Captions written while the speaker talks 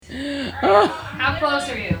How close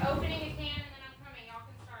are you? Opening a can and then I'm coming. Y'all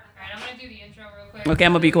can start. All right, I'm going to do the intro real quick. Okay,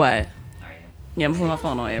 I'm gonna be quiet. All right. Yeah, I'm putting my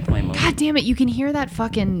phone on airplane mode. God damn it, you can hear that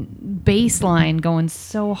fucking bass line going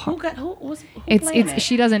so hard. Who It's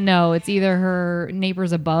she doesn't know. It's either her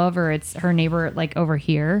neighbors above or it's her neighbor like over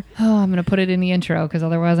here. Oh, I'm gonna put it in the intro because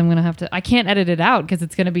otherwise I'm gonna have to. I can't edit it out because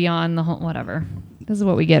it's gonna be on the whole whatever. This is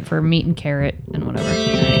what we get for meat and carrot and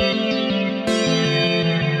whatever.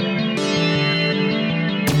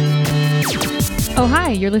 Oh,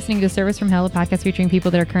 hi. You're listening to Service from Hell, a podcast featuring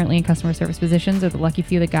people that are currently in customer service positions or the lucky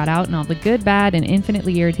few that got out and all the good, bad, and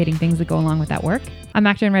infinitely irritating things that go along with that work. I'm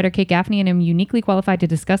actor and writer Kate Gaffney, and I'm uniquely qualified to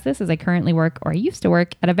discuss this as I currently work, or I used to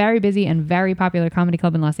work, at a very busy and very popular comedy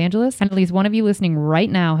club in Los Angeles. And at least one of you listening right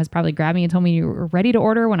now has probably grabbed me and told me you were ready to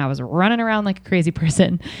order when I was running around like a crazy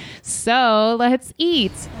person. So let's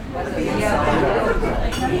eat.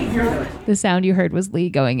 The sound you heard was Lee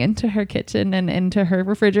going into her kitchen and into her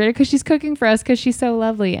refrigerator because she's cooking for us because she's so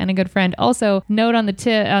lovely and a good friend. Also, note on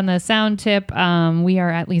the sound tip, we are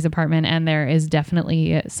at Lee's apartment and there is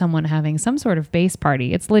definitely someone having some sort of bass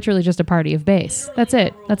party. It's literally just a party of bass. That's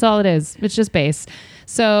it. That's all it is. It's just bass.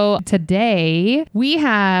 So today we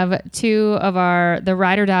have two of the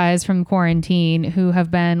ride or dies from quarantine who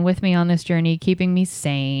have been with me on this journey, keeping me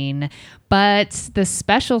sane. But the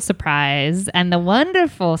special surprise and the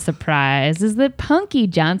wonderful surprise is that Punky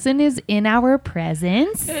Johnson is in our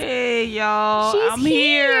presence. Hey, y'all. She's I'm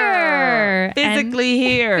here. Physically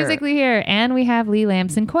here. Physically here. And we have Lee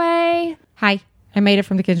Lamson Quay. Hi. I made it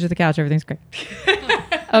from the kitchen to the couch. Everything's great.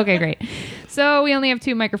 Okay, great. So we only have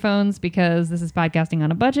 2 microphones because this is podcasting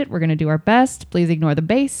on a budget. We're going to do our best. Please ignore the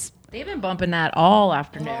bass. They've been bumping that all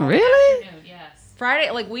afternoon. Really?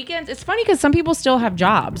 Friday, like weekends. It's funny because some people still have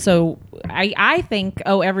jobs. So I think,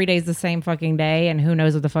 every day's the same fucking day and who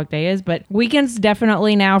knows what the fuck day is. But weekends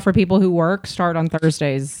definitely now for people who work start on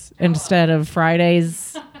Thursdays instead of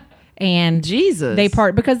Fridays. And Jesus. They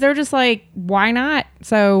part because they're just like, why not?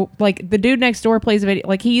 So like the dude next door plays video.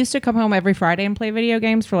 Like he used to come home every Friday and play video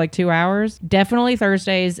games for like 2 hours. Definitely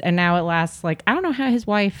Thursdays. And now it lasts like, I don't know how his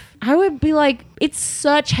wife, I would be like, it's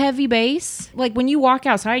such heavy bass. Like when you walk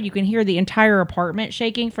outside, you can hear the entire apartment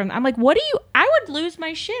shaking from, I'm like, I would lose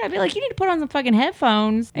my shit. I'd be like, you need to put on some fucking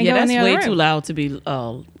headphones and go in that's the other way room. too loud to be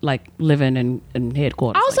like living in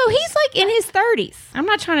headquarters. Also, like he's like in his 30s. I'm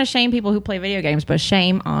not trying to shame people who play video games, but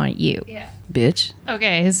shame on you. Yeah. bitch.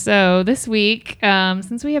 Okay, so this week,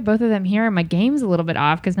 since we have both of them here, my game's a little bit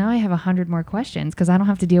off because now I have 100 more questions because I don't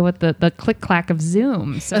have to deal with the click-clack of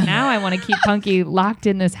Zoom. So now I want to keep Punky locked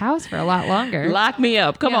in this house for a lot longer. Lock me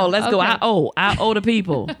up. Come on, let's go. okay. I owe the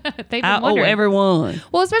people. They've been I owe wondering. everyone.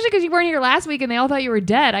 Well, especially because you weren't here last week and they all thought you were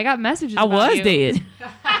dead. I got messages I about was you. dead.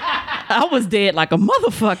 I was dead like a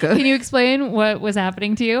motherfucker. Can you explain what was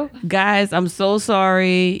happening to you? Guys, I'm so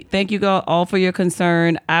sorry. Thank you all for your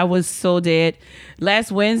concern. I was so dead.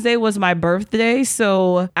 Last Wednesday was my birthday,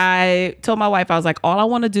 so I told my wife, I was like, all I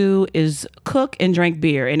want to do is cook and drink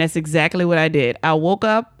beer. And that's exactly what I did. I woke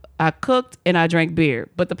up, I cooked, and I drank beer.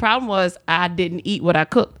 But the problem was I didn't eat what I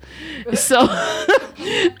cooked. So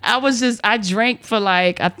I drank for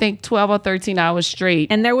like, I think 12 or 13 hours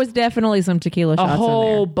straight. And there was definitely some tequila shots A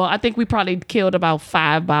whole, in there. I think we probably killed about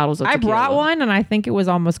 5 bottles of I tequila. brought one, and I think it was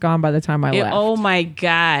almost gone by the time I left. Oh my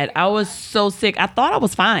God. I was so sick. I thought I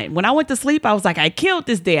was fine. When I went to sleep, I was like, I killed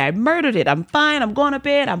this day. I murdered it. I'm fine. I'm going to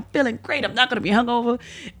bed. I'm feeling great. I'm not going to be hungover.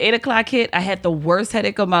 8 o'clock hit. I had the worst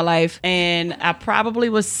headache of my life. And I probably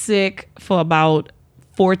was sick for about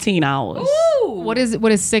 14 hours. What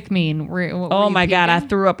does sick mean? Oh my God. I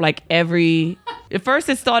threw up like at first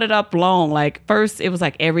it started up long. Like first it was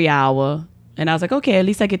like every hour. And I was like, okay, at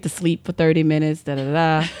least I get to sleep for 30 minutes.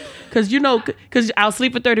 Because I'll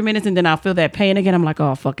sleep for 30 minutes and then I'll feel that pain again. I'm like,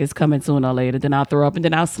 oh, fuck, it's coming sooner or later. Then I'll throw up and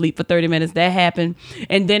then I'll sleep for 30 minutes. That happened.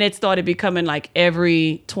 And then it started becoming like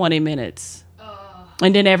every 20 minutes.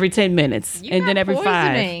 And then every 10 minutes. And then every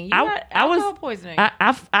 5. You got alcohol poisoning.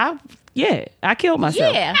 I killed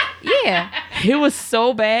myself. Yeah. It was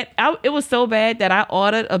so bad. It was so bad that I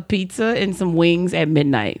ordered a pizza and some wings at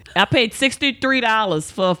midnight. I paid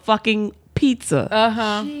 $63 for a fucking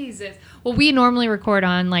pizza. Jesus. Well, we normally record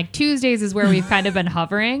on like Tuesdays is where we've kind of been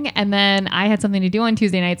hovering. And then I had something to do on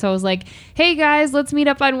Tuesday night. So I was like, hey guys, let's meet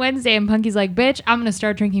up on Wednesday. And Punky's like, bitch, I'm going to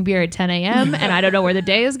start drinking beer at 10 a.m. And I don't know where the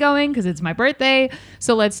day is going because it's my birthday.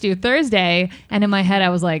 So let's do Thursday. And in my head, I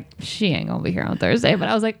was like, she ain't going to be here on Thursday. But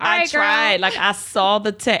I was like, all right, I tried. girl. Like I saw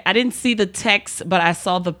the text. I didn't see the text, but I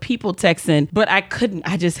saw the people texting. But I couldn't.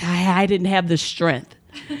 I didn't have the strength.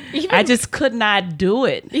 I just could not do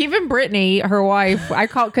it. Even Brittany, her wife, I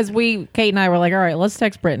called because Kate and I were like, all right, let's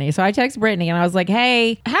text Brittany. So I text Brittany and I was like,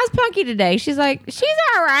 hey, how's Punky today? She's like, she's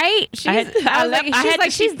all right.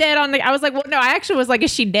 She's dead on the. I was like, well, no, I actually was like,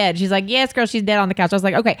 is she dead? She's like, yes, girl, she's dead on the couch. I was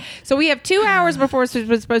like, okay, so we have 2 hours before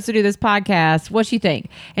we're supposed to do this podcast. What she think?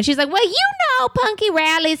 And she's like, well, you know, Punky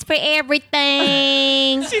rallies for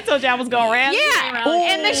everything. She told you I was going to rally. Yeah.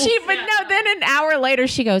 And then an hour later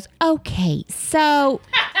she goes, okay, so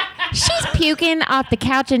she's puking off the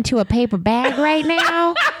couch into a paper bag right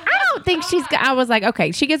now. I don't think I was like,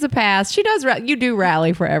 okay, she gets a pass. She does, you do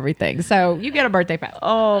rally for everything. So you get a birthday pass.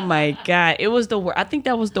 Oh my God. It was the worst. I think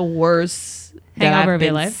that was the worst. Hangover of your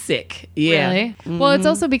been life? sick. Yeah. Really? Mm-hmm. Well, it's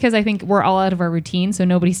also because I think we're all out of our routine, so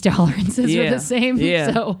nobody's tolerances are the same.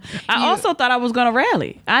 Yeah. So I also thought I was going to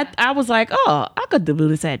rally. I was like, oh, I could do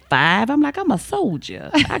this at 5. I'm like, I'm a soldier.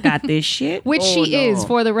 I got this shit. Which she is,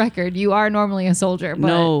 for the record. You are normally a soldier, but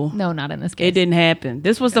no, not in this case. It didn't happen.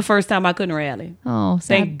 This was the first time I couldn't rally. Oh, sad.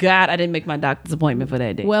 Thank God I didn't make my doctor's appointment for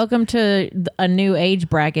that day. Welcome to a new age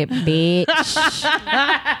bracket, bitch.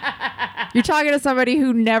 You're talking to somebody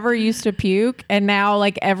who never used to puke, and now,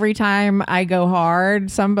 like, every time I go hard,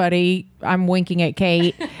 somebody, I'm winking at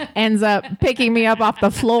Kate, ends up picking me up off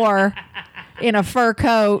the floor in a fur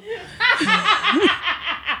coat.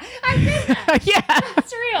 I did that. Yeah.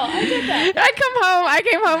 It's real. I did that. I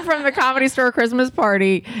came home from the Comedy Store Christmas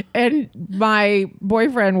party, and my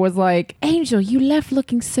boyfriend was like, Angel, you left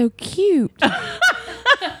looking so cute.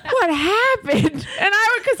 What happened? And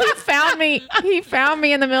because he found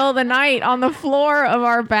me in the middle of the night on the floor of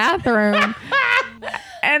our bathroom.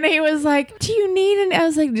 And he was like, do you need an? I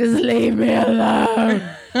was like, just leave me alone.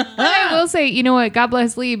 I will say, you know what? God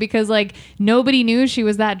bless Lee, because like nobody knew she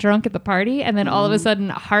was that drunk at the party, and then all of a sudden,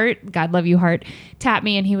 Hart, God love you, Hart, tapped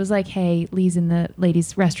me, and he was like, "Hey, Lee's in the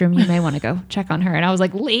ladies' restroom. You may want to go check on her." And I was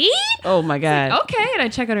like, "Lee? Oh my God. Like, okay." And I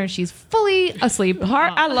check on her, and she's fully asleep.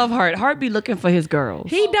 Hart, I love Hart. Hart be looking for his girls.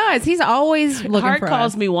 He does. He's always looking Hart for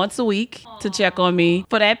calls us. me once a week to check on me.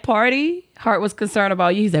 For that party, Hart was concerned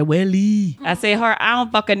about you. He said, well, Lee. I say, Hart, I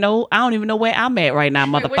don't fucking know. I don't even know where I'm at right now,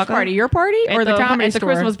 motherfucker. Which party? Your party or the comedy at the store?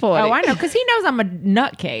 Christmas party. Oh, I know, because he knows I'm a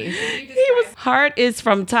nutcase. Hart is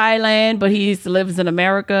from Thailand, but he lives in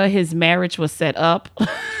America. His marriage was set up.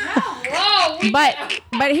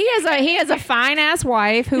 But he has a fine ass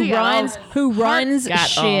wife who runs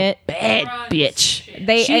shit. Bad bitch.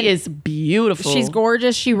 She is beautiful. She's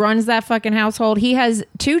gorgeous. She runs that fucking household. He has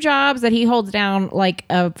 2 jobs that he holds down like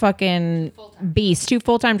a fucking beast. 2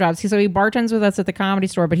 full-time jobs. So he bartends with us at the Comedy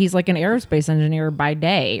Store, but he's like an aerospace engineer by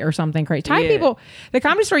day or something crazy. Thai people. The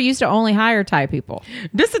Comedy Store used to only hire Thai people.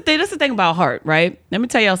 This is the thing about Hart, right? Let me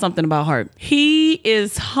tell y'all something about Hart. He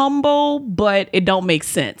is humble, but it don't make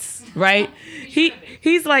sense, right?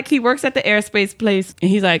 He's like, he works at the aerospace place, and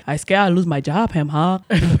he's like, I scared I lose my job, Ham Hock.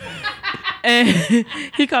 And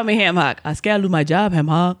he called me Ham Hock. I scared I lose my job, Ham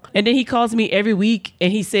Hock. And then he calls me every week,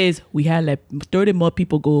 and he says, we had to let 30 more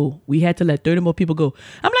people go. We had to let 30 more people go.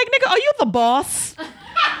 I'm like, nigga, are you the boss? Yeah,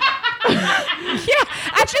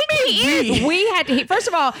 I think he is. We had to. First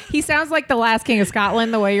of all, he sounds like the last king of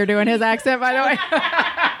Scotland. The way you're doing his accent, by the way.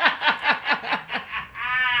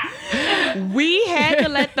 We had to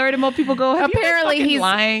let 30 more people go. Apparently he's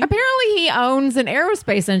lying. Apparently he owns an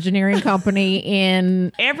aerospace engineering company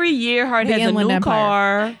in every year. Hart has a new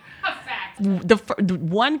car. The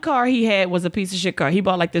one car he had was a piece of shit car. He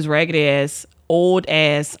bought like this raggedy ass, old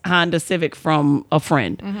ass Honda Civic from a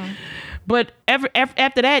friend. Mm-hmm. But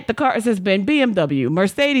after that, the cars has been BMW,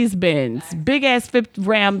 Mercedes-Benz, big ass fifth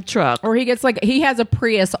Ram truck. Or he has a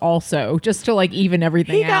Prius also, just to like even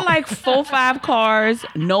everything out. He got like 4-5 cars.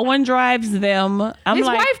 No one drives them. His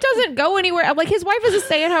wife doesn't go anywhere. Like his wife is a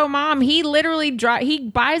stay-at-home mom. He literally he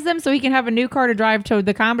buys them so he can have a new car to drive to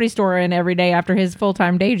the Comedy Store in every day after his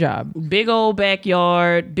full-time day job. Big old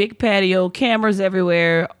backyard, big patio, cameras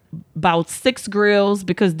everywhere. About 6 grills,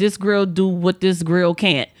 because this grill do what this grill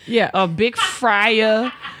can't. Yeah. A big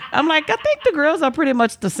fryer. I'm like, I think the grills are pretty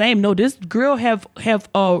much the same. No, this grill have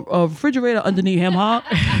a refrigerator underneath him, huh?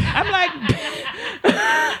 I'm like,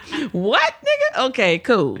 what, nigga? Okay,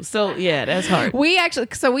 cool. So yeah, that's hard. We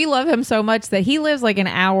love him so much that he lives like an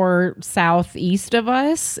hour southeast of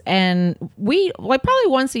us, and we like probably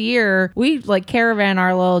once a year we like caravan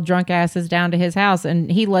our little drunk asses down to his house,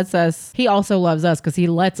 and he also loves us because he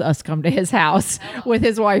lets us come to his house with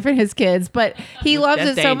his wife and his kids, but he loves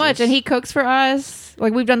it so much, and he cooks for us.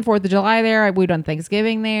 Like we've done 4th of July there. We've done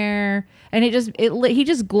Thanksgiving there. And he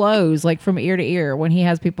just glows like from ear to ear when he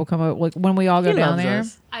has people come up, like when we all go He down loves there.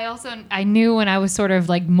 us. I knew when I was sort of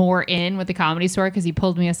like more in with the Comedy Store because he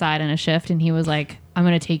pulled me aside in a shift and he was like, I'm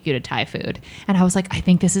going to take you to Thai food. And I was like, I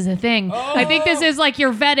think this is a thing. I think this is like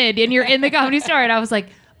you're vetted and you're in the Comedy Store. And I was like,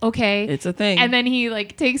 okay. It's a thing. And then he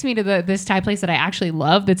like takes me to this Thai place that I actually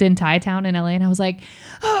love that's in Thai Town in LA. And I was like,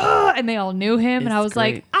 oh, and they all knew him. And I It's was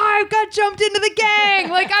great. like, I got jumped into the gang.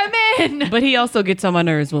 Like I'm in. But he also gets on my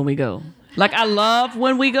nerves when we go. Like I love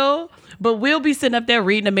when we go, but we'll be sitting up there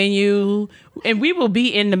reading the menu and we will be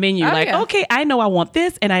in the menu like, yeah. okay, I know I want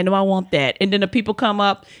this and I know I want that. And then the people come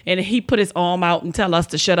up and he put his arm out and tell us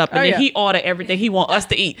to shut up. And then yeah. he order everything he want us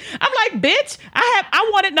to eat. I'm like, bitch, I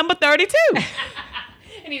wanted number 32.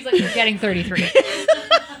 And he's like, you're getting 33.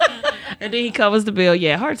 And then he covers the bill.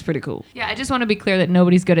 Yeah, Heart's pretty cool. Yeah, I just want to be clear that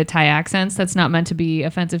nobody's good at Thai accents. That's not meant to be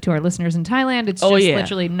offensive to our listeners in Thailand. It's just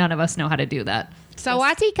literally none of us know how to do that.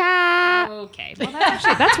 Sawatika. Okay. Well,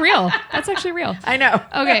 that's real. That's actually real. I know.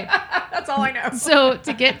 Okay. That's all I know. So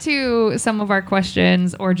to get to some of our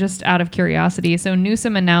questions or just out of curiosity, so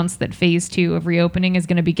Newsom announced that phase 2 of reopening is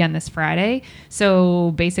going to begin this Friday.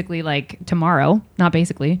 So basically like tomorrow, not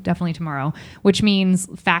basically, definitely tomorrow, which means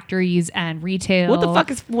factories and retail. What the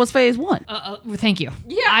fuck was phase 1? Thank you.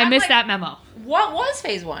 Yeah, I I'm missed like- that memo. What was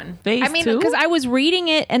phase 1? Phase I mean, 2? because I was reading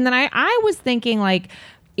it and then I was thinking like,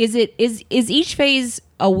 is each phase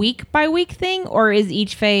a week by week thing, or is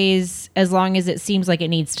each phase as long as it seems like it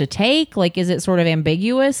needs to take? Like, is it sort of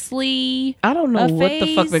ambiguously? I don't know a what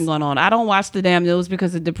the fuck phase? been going on. I don't watch the damn news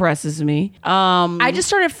because it depresses me. I just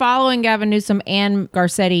started following Gavin Newsom and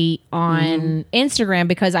Garcetti on Instagram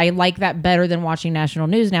because I like that better than watching national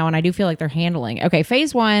news now, and I do feel like they're handling. Okay,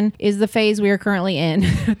 phase 1 is the phase we are currently in.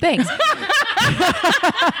 Thanks.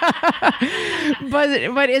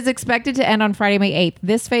 but is expected to end on Friday, May 8th.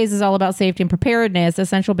 This phase is all about safety and preparedness.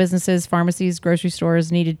 Essential businesses, pharmacies, grocery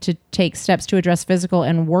stores needed to take steps to address physical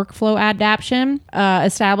and workflow adaptation,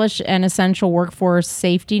 establish an essential workforce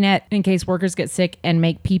safety net in case workers get sick, and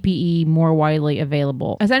make PPE more widely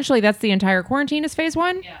available. Essentially, that's the entire quarantine is phase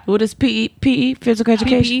 1. Yeah, What is PE, physical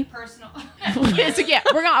education? Personal.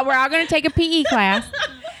 we're all going to take a PE class.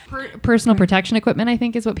 Personal protection equipment, I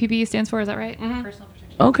think, is what PPE stands for. Is that right? Personal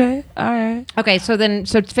protection. Okay, all right. Okay, so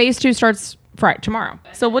phase 2 starts tomorrow.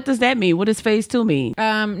 So what does that mean? What does phase 2 mean?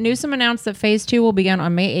 Newsom announced that phase 2 will begin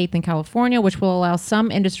on May 8th in California, which will allow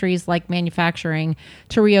some industries like manufacturing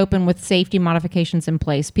to reopen with safety modifications in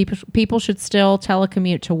place. People should still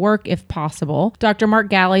telecommute to work if possible. Dr. Mark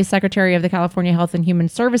Galley, Secretary of the California Health and Human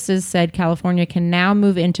Services, said California can now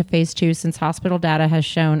move into phase 2 since hospital data has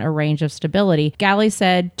shown a range of stability. Galley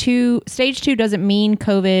said stage 2 doesn't mean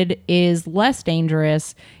COVID is less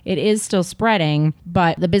dangerous. It is still spreading,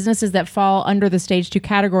 but the businesses that fall under the stage 2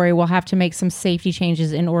 category will have to make some safety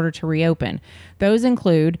changes in order to reopen. Those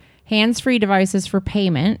include hands-free devices for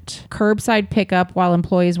payment, curbside pickup while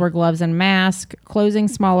employees wear gloves and masks, closing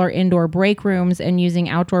smaller indoor break rooms and using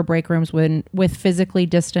outdoor break rooms with physically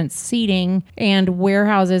distanced seating, and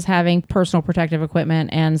warehouses having personal protective equipment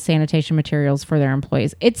and sanitation materials for their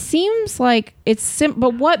employees. It seems like it's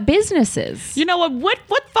but what businesses? You know what? What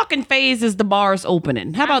fucking phase is the bars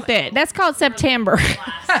opening? How about that? That's called September.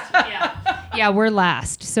 Yeah, we're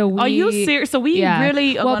last. So Are you serious? So we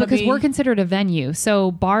really are well gonna because be- we're considered a venue.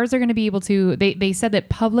 So bars are going to be able to. They said that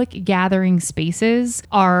public gathering spaces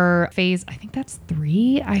are phase. I think that's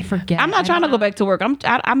 3. I forget. I'm not trying to go back to work.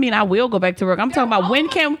 I mean, I will go back to work. I'm talking about when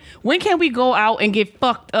can we go out and get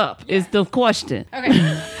fucked up is the question.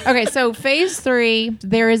 Okay, so phase 3,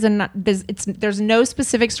 there's no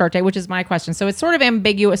specific start date, which is my question. So it's sort of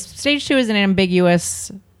ambiguous. Stage 2 is an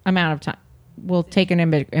ambiguous amount of time. Will take an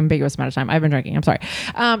ambiguous amount of time. I've been drinking. I'm sorry.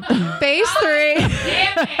 Phase 3,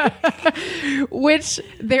 which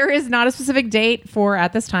there is not a specific date for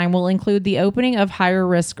at this time, will include the opening of higher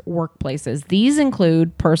risk workplaces. These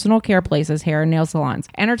include personal care places, hair and nail salons,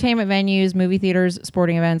 entertainment venues, movie theaters,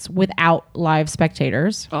 sporting events without live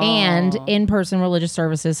spectators, and in-person religious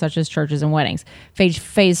services such as churches and weddings.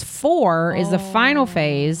 Phase 4 is the final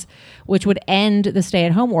phase, which would end the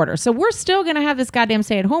stay-at-home order. So we're still going to have this goddamn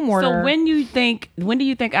stay-at-home order. So when do you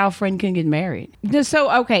think our friend can get married? So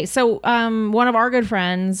one of our good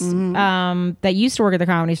friends that used to work at the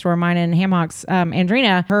Comedy Store, mine in Hamhocks,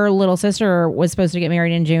 Andrina, her little sister was supposed to get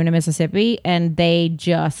married in June in Mississippi, and they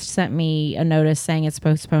just sent me a notice saying it's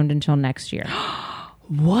postponed until next year.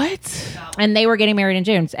 What? And they were getting married in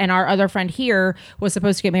June. And our other friend here was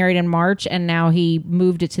supposed to get married in March, and now he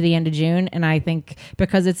moved it to the end of June. And I think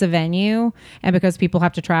because it's a venue and because people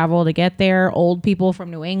have to travel to get there, old people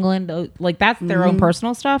from New England, like that's their own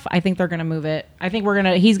personal stuff. I think they're going to move it. I think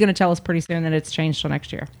he's going to tell us pretty soon that it's changed till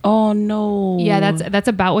next year. Oh no. Yeah, that's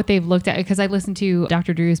about what they've looked at, because I listened to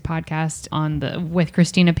Dr. Drew's podcast with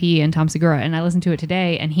Christina P. and Tom Segura, and I listened to it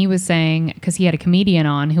today, and he was saying, because he had a comedian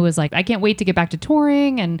on who was like, I can't wait to get back to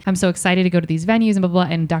touring, and I'm so excited to go to these venues and blah, blah,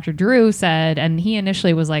 blah. And Dr. Drew said, and he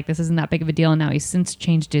initially was like, this isn't that big of a deal, and now he's since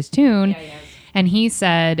changed his tune. And he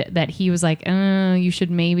said that he was like, you should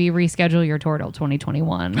maybe reschedule your tour till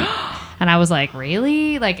 2021. And I was like,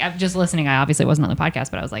 really? Like, I'm just listening. I obviously wasn't on the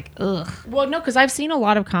podcast, but I was like, ugh. Well, no, because I've seen a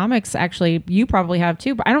lot of comics. Actually, you probably have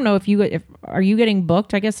too. But I don't know if are you getting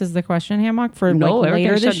booked? I guess is the question, Hammock, for No, like later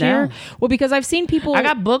everything's this shut year. down. Well, because I've seen people. I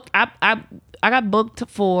got booked. I got booked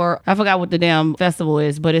for, I forgot what the damn festival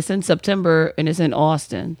is, but it's in September and it's in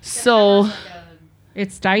Austin. So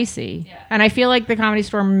It's dicey. And I feel like the Comedy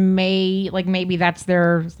Store maybe that's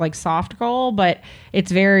their like soft goal, but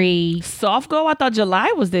it's very soft goal? I thought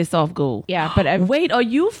July was their soft goal. yeah. But Wait, are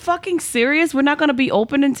you fucking serious? We're not going to be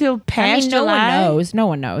open until past no July? No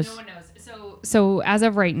one knows. So as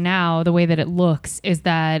of right now, the way that it looks is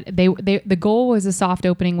that the goal was a soft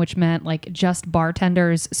opening, which meant like just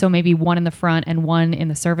bartenders. So maybe one in the front and one in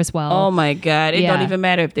the service well. Oh my God. It Yeah. don't even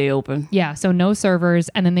matter if they open. Yeah, so no servers,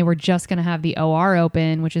 and then they were just going to have the OR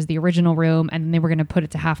open, which is the original room, and then they were going to put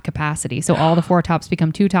it to half capacity. So all the 4 tops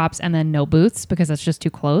become 2 tops, and then no booths because that's just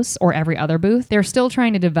too close, or every other booth. They're still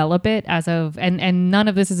trying to develop it as of, and none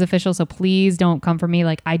of this is official, so please don't come for me.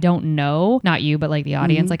 Like, I don't know, not you, but like the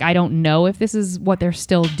audience. Like, I don't know if this is what they're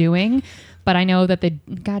still doing. But I know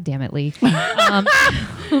that God damn it, Lee.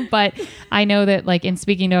 But I know that, like, in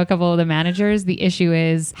speaking to a couple of the managers, the issue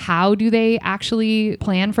is how do they actually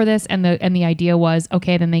plan for this? And the idea was,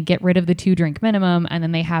 okay, then they get rid of the 2-drink minimum, and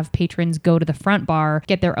then they have patrons go to the front bar,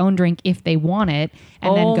 get their own drink if they want it,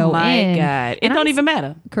 and then go in. Oh my God. It don't even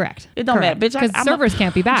matter. Correct. It don't matter, bitch. Because servers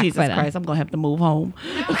can't be back Jesus by then. Christ, I'm going to have to move home.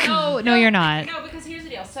 No, you're not. No, because here's the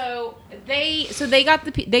deal. So they got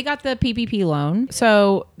the PPP loan.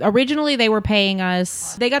 So originally they were paying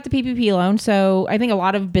us. They got the PPP loan. So I think a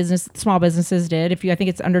lot of small businesses did. I think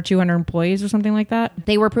it's under 200 employees or something like that.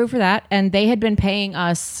 They were approved for that, and they had been paying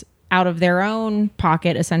us out of their own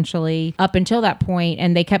pocket essentially up until that point,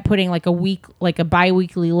 and they kept putting like a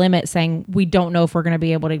bi-weekly limit saying we don't know if we're going to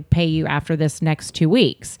be able to pay you after this next 2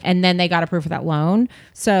 weeks. And then they got approved for that loan.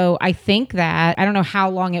 So I think that I don't know how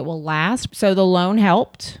long it will last. So the loan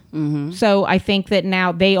helped. So I think that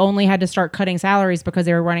now they only had to start cutting salaries because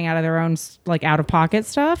they were running out of their own like out of pocket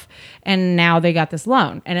stuff, and now they got this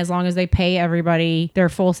loan, and as long as they pay everybody their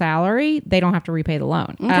full salary, they don't have to repay the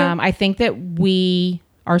loan. I think that we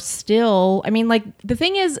are still, I mean, like, the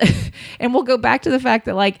thing is, and we'll go back to the fact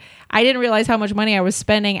that, like, I didn't realize how much money I was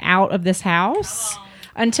spending out of this house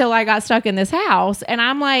until I got stuck in this house. And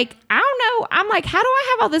I'm like, I don't know. I'm like, how do I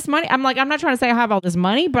have all this money? I'm like, I'm not trying to say I have all this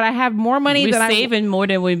money, but I have more money We're than saving more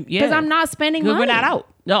than we, yeah. because I'm not spending money. We're not out.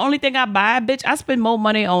 The only thing I buy, bitch, I spend more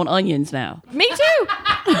money on onions now. Me too.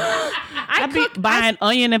 I be buying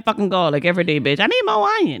onion and fucking garlic every day, bitch. I need more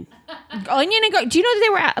onion. Onion and do you know that they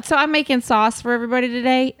were out? So I'm making sauce for everybody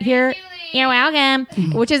today here. You're welcome.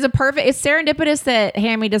 Which is it's serendipitous that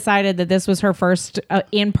Hammy decided that this was her first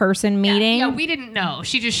in-person meeting. Yeah, we didn't know.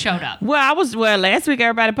 She just showed up. Last week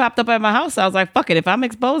everybody popped up at my house. I was like, fuck it. If I'm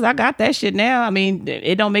exposed, I got that shit now. I mean,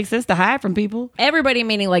 it don't make sense to hide from people. Everybody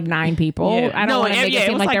meaning like 9 people. I don't want to make it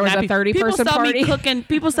seem like there was a 30-person party.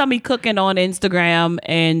 People saw me cooking on Instagram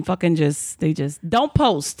and fucking they just don't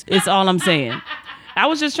post. It's all I'm saying. I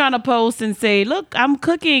was just trying to post and say, look, I'm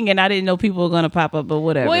cooking, and I didn't know people were going to pop up, but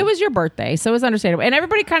whatever. Well, it was your birthday, so it was understandable. And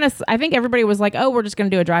everybody I think everybody was like, oh, we're just going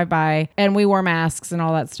to do a drive-by, and we wore masks and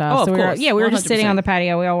all that stuff. Oh, so of course. we were just 100%. sitting on the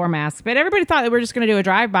patio. We all wore masks. But everybody thought that we were just going to do a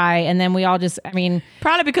drive-by, and then we all just, I mean.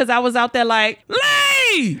 Probably because I was out there like,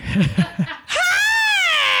 Lee!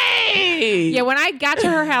 Hey! Yeah, when I got to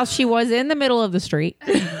her house, she was in the middle of the street.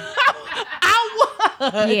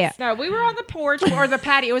 Yeah. No, we were on the porch or the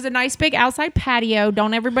patio. It was a nice big outside patio.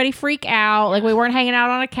 Don't everybody freak out. Like, we weren't hanging out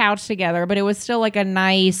on a couch together, but it was still like a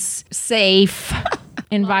nice, safe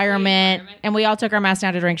environment. And we all took our masks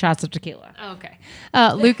down to drink shots of tequila. Okay.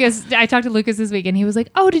 Lucas, I talked to Lucas this week, and he was like,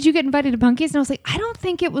 oh, did you get invited to Punkies? And I was like, I don't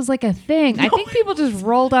think it was like a thing. I think people just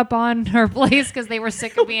rolled up on her place because they were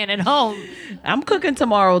sick of being at home. I'm cooking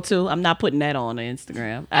tomorrow too. I'm not putting that on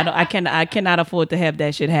Instagram. I cannot afford to have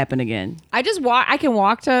that shit happen again. I can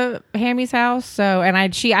walk to Hammy's house. So, and I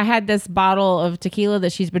had this bottle of tequila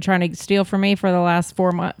that she's been trying to steal from me for the last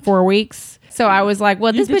 4 weeks. So I was like,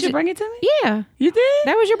 well, this Did bitch. you bring it to me? Yeah. You did?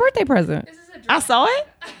 That was your birthday present. I saw it.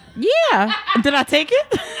 Yeah. Did I take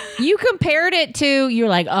it? You compared it to, you're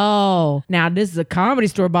like, oh, now this is a Comedy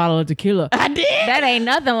Store bottle of tequila. I did. That ain't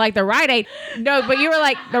nothing like the Rite Aid. No, but you were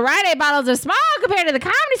like, the Rite Aid bottles are small compared to the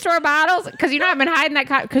Comedy Store bottles. Because, you know, I've been hiding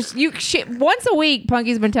that. Because once a week,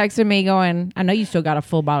 Punky's been texting me going, I know you still got a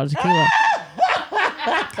full bottle of tequila.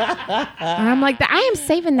 And I'm like, I am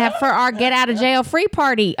saving that for our get out of jail free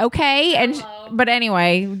party, okay? And but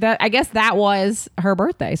anyway, I guess that was her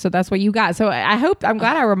birthday, so that's what you got. So I'm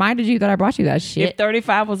glad I reminded you that I brought you that shit. If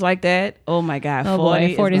 35 was like that, oh my God, Oh 40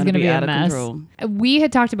 boy, 40 is going to be out a of mess. control. We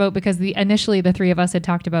had talked about, because initially the three of us had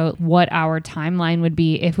talked about what our timeline would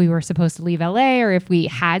be if we were supposed to leave LA or if we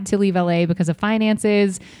had to leave LA because of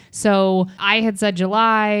finances. So I had said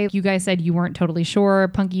July. You guys said you weren't totally sure.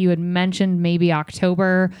 Punky, you had mentioned maybe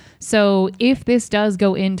October. So if this does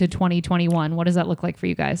go into 2021, what does that look like for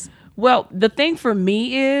you guys? Well, the thing for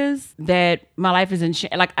me is that my life is in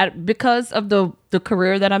because of the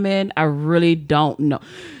career that I'm in, I really don't know.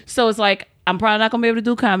 So it's like, I'm probably not going to be able to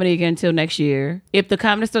do comedy again until next year. If the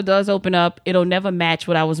Comedy Store does open up, it'll never match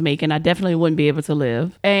what I was making. I definitely wouldn't be able to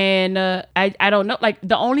live. And I don't know. Like,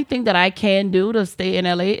 the only thing that I can do to stay in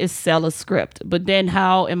LA is sell a script. But then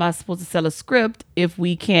how am I supposed to sell a script if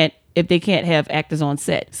they can't have actors on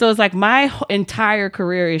set? So it's like my entire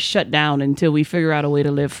career is shut down until we figure out a way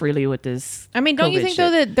to live freely with this. I mean, don't you COVID think shit.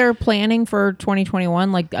 though that they're planning for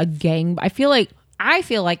 2021 like a gang? I feel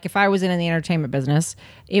like if I was in the entertainment business,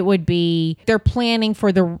 it would be they're planning for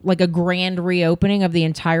a grand reopening of the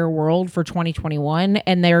entire world for 2021,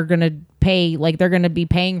 and they're going to be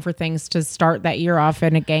paying for things to start that year off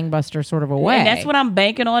in a gangbuster sort of a way. And that's what I'm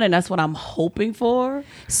banking on, and that's what I'm hoping for.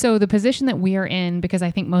 So the position that we are in, because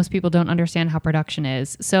I think most people don't understand how production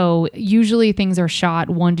is. So usually things are shot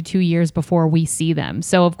 1 to 2 years before we see them.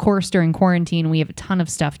 So of course, during quarantine, we have a ton of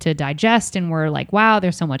stuff to digest, and we're like, wow,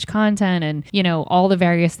 there's so much content and, you know, all the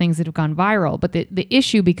various things that have gone viral. But the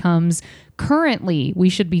issue becomes, currently we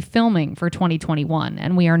should be filming for 2021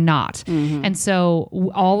 and we are not. And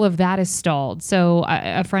so all of that is stalled. So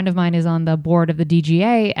a friend of mine is on the board of the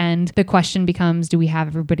DGA, and the question becomes, do we have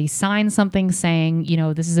everybody sign something saying, you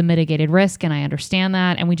know, this is a mitigated risk and I understand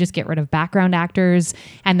that, and we just get rid of background actors,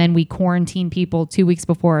 and then we quarantine people 2 weeks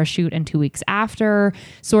before a shoot and 2 weeks after,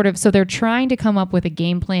 sort of. So they're trying to come up with a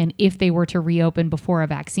game plan if they were to reopen before a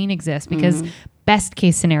vaccine exists, because best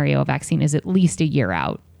case scenario, a vaccine is at least a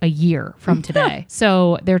year from today.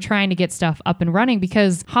 So they're trying to get stuff up and running,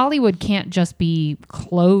 because Hollywood can't just be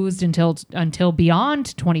closed until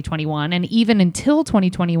beyond 2021. And even until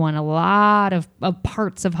 2021, a lot of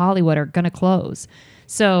parts of Hollywood are going to close.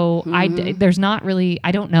 So there's not really,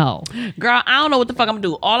 I don't know. Girl, I don't know what the fuck I'm gonna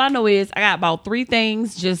do. All I know is I got about 3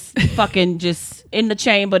 things just fucking just in the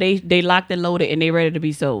chamber. They locked and loaded and they ready to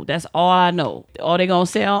be sold. That's all I know. All they gonna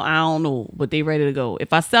sell, I don't know, but they ready to go.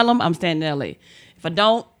 If I sell them, I'm staying in LA. If I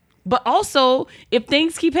don't, but also if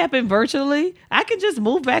things keep happening virtually, I can just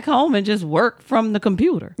move back home and just work from the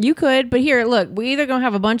computer. You could, but here, look, we either gonna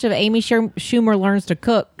have a bunch of Amy Schumer Learns to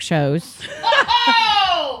Cook shows.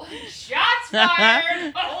 Oh, shots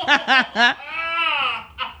fired.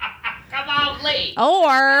 Come on, Lee.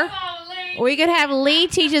 Or Come on, Lee. we could have Lee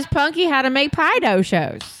teaches Punky how to make pie dough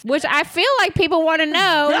shows, which I feel like people want to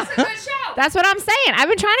know. That's a good show. That's what I'm saying. I've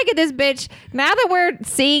been trying to get this bitch. Now that we're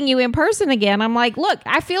seeing you in person again, I'm like, look,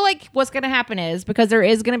 I feel like what's going to happen is, because there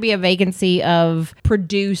is going to be a vacancy of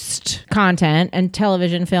produced content and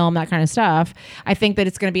television, film, that kind of stuff. I think that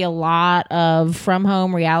it's going to be a lot of from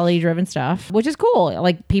home reality driven stuff, which is cool.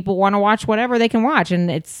 Like, people want to watch whatever they can watch, and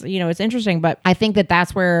it's interesting. But I think that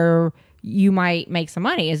that's where you might make some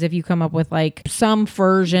money, is if you come up with like some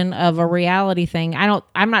version of a reality thing.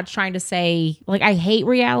 I'm not trying to say, like, I hate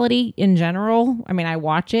reality in general. I mean, I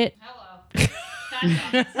watch it. Hello.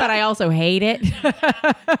 But I also hate it.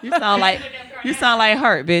 You sound like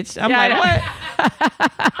hurt, bitch. I'm Yeah, like, what?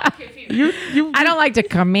 I'm confused. I don't like to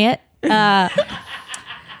commit.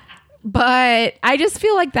 But I just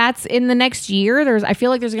feel like that's in the next year. I feel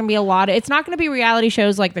like there's going to be a lot of, it's not going to be reality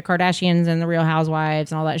shows like the Kardashians and the Real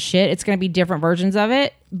Housewives and all that shit. It's going to be different versions of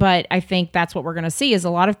it. But I think that's what we're going to see, is a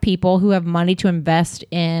lot of people who have money to invest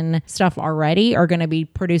in stuff already are going to be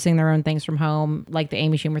producing their own things from home, like the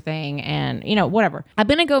Amy Schumer thing and, whatever. I'm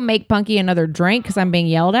going to go make Punky another drink because I'm being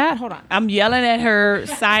yelled at. Hold on. I'm yelling at her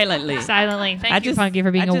silently. Silently. Thank you, Punky,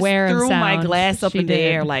 for being aware of threw sound. my glass up She in the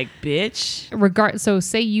did. air like, bitch. So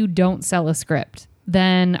say you don't sell a script,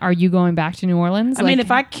 then are you going back to New Orleans? I mean,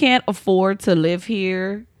 if I can't afford to live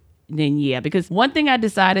here, then yeah. Because one thing I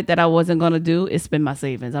decided that I wasn't going to do is spend my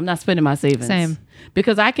savings. I'm not spending my savings. Same.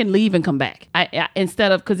 Because I can leave and come back. I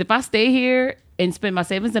instead of, because if I stay here and spend my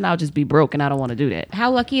savings, then I'll just be broke, and I don't want to do that. How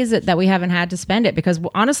lucky is it that we haven't had to spend it? Because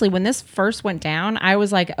honestly, when this first went down, I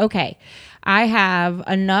was like, okay, I have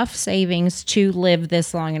enough savings to live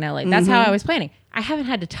this long in LA. That's how I was planning. I haven't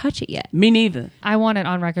had to touch it yet. Me neither. I want it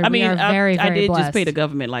on record. I mean, we are very, I very did blessed. just pay the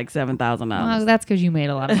government like $7,000. Well, that's because you made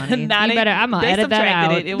a lot of money. Nah, You better, I'm going to they edit that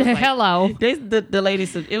out. subtracted it. It was like- Hello. The lady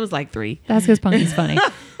said it was like 3. That's because Punky's funny.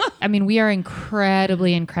 I mean, we are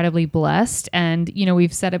incredibly, incredibly blessed. And, you know,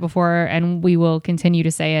 we've said it before and we will continue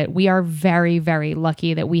to say it. We are very, very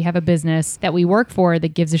lucky that we have a business that we work for that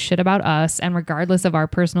gives a shit about us. And regardless of our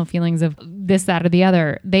personal feelings of this, that, or the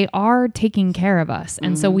other, they are taking care of us.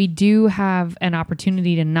 And so we do have an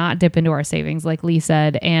opportunity to not dip into our savings, like Lee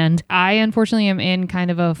said. And I, unfortunately, am in kind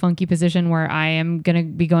of a funky position where I am going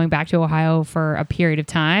to be going back to Ohio for a period of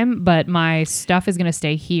time, but my stuff is going to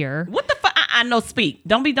stay here. What the fuck? I know. Speak.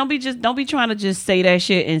 Don't be trying to just say that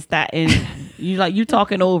shit and start and you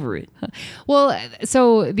talking over it. Well,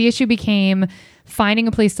 so the issue became finding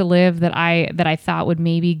a place to live that I thought would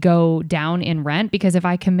maybe go down in rent, because if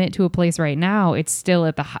I commit to a place right now, it's still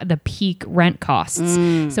at the peak rent costs.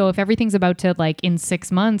 So if everything's about to, like, in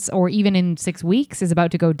 6 months or even in 6 weeks is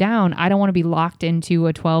about to go down, I don't want to be locked into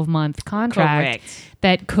a 12-month contract. Correct.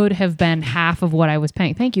 That could have been half of what I was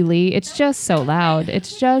paying. Thank you, Lee. It's just so loud.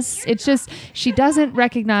 It's just she doesn't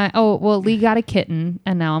recognize. Oh, well, Lee got a kitten,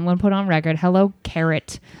 and now I'm going to put on record. Hello,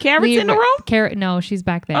 Carrot. Carrot's Lee, in the room? Carrot, no, she's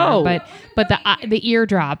back there. Oh. But the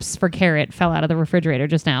eardrops for Carrot fell out of the refrigerator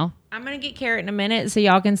just now. I'm going to get Carrot in a minute so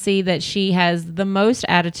y'all can see that she has the most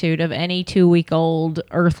attitude of any 2-week-old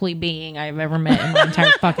earthly being I've ever met in my entire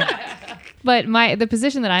fucking life. But the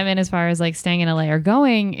position that I'm in as far as like staying in LA or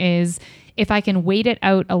going is, if I can wait it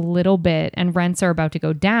out a little bit and rents are about to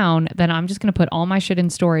go down, then I'm just going to put all my shit in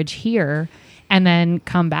storage here and then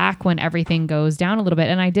come back when everything goes down a little bit.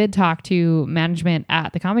 And I did talk to management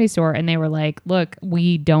at the Comedy Store, and they were like, look,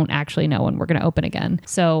 we don't actually know when we're going to open again.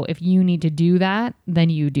 So if you need to do that, then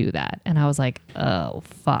you do that. And I was like, oh,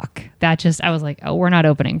 fuck. I was like, oh, we're not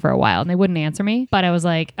opening for a while. And they wouldn't answer me. But I was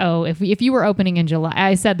like, oh, if you were opening in July,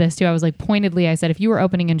 I said this too. I was like, pointedly, I said, if you were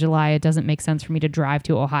opening in July, it doesn't make sense for me to drive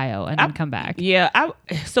to Ohio and then come back. Yeah.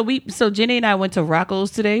 So Jenny and I went to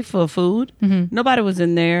Rocco's today for food. Nobody was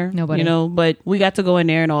in there. Nobody. But we got to go in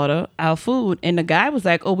there and order our food. And the guy was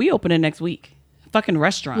like, oh, we opening next week. Fucking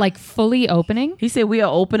restaurant. Like fully opening? He said, we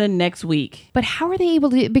are opening next week. But how are they able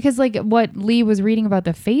to? Because like what Lee was reading about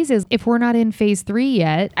the phases, if we're not in phase 3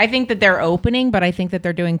 yet. I think that they're opening, but I think that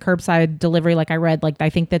they're doing curbside delivery. Like I read, like I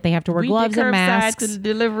think that they have to wear gloves and masks. To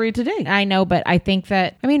delivery today. I know, but I think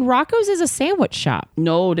that, I mean, Rocco's is a sandwich shop.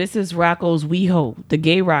 No, this is Rocco's WeHo, the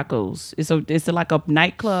gay Rocco's. It's like a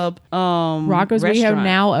nightclub. Rocco's restaurant. WeHo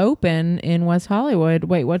now open in West Hollywood.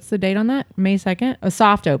 Wait, what's the date on that? May 2nd? A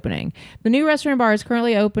soft opening. The new restaurant bar is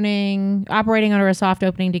currently operating under a soft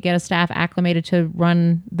opening to get a staff acclimated to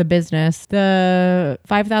run the business. The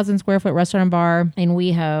 5,000 square foot restaurant and bar in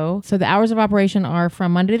WeHo. So the hours of operation are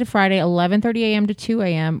from Monday to Friday, 11:30 a.m. to 2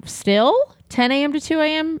 a.m. Still 10 a.m. to 2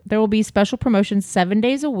 a.m. There will be special promotions 7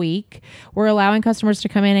 days a week. We're allowing customers to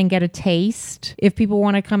come in and get a taste. If people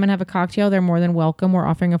want to come and have a cocktail, they're more than welcome. We're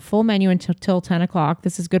offering a full menu until 10 o'clock.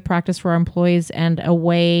 This is good practice for our employees and a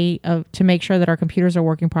way to make sure that our computers are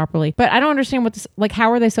working properly. But I don't understand what this, like,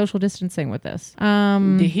 how are they social distancing with this?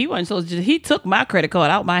 He wasn't so. He took my credit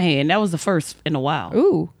card out my hand. That was the first in a while.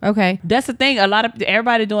 Ooh, okay. That's the thing.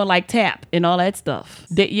 Everybody doing like tap and all that stuff.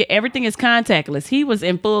 Everything is contactless. He was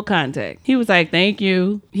in full contact. He was like, thank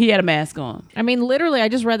you. He had a mask on. I mean, literally, I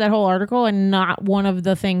just read that whole article and not one of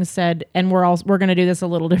the things said, and we're going to do this a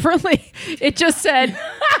little differently. It just said,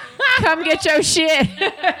 come get your shit.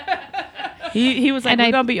 He was like,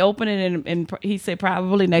 we're going to be opening, and he said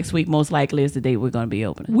probably next week, most likely is the date we're going to be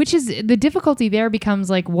opening. Which is, the difficulty there becomes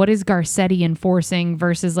like, what is Garcetti enforcing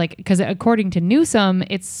versus like, because according to Newsom,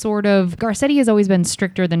 it's sort of, Garcetti has always been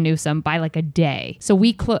stricter than Newsom by like a day. So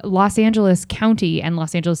Los Angeles County and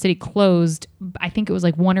Los Angeles City closed, I think it was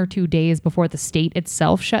like 1 or 2 days before the state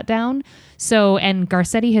itself shut down. So, and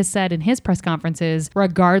Garcetti has said in his press conferences,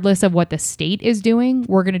 regardless of what the state is doing,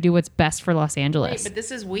 we're going to do what's best for Los Angeles. Wait, but this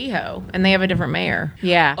is WeHo, and they have a different mayor.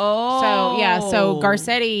 Yeah. Oh. So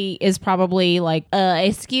Garcetti is probably like,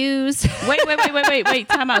 excuse. Wait.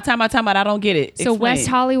 Time out. I don't get it. So Explain. West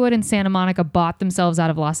Hollywood and Santa Monica bought themselves out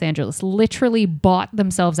of Los Angeles. Literally bought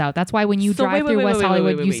themselves out. That's why when you drive through West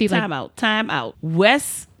Hollywood, you see like time out.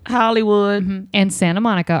 West Hollywood and Santa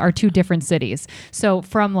Monica are 2 different cities. So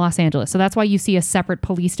from Los Angeles. So that's why you see a separate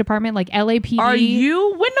police department like LAPD. Are you?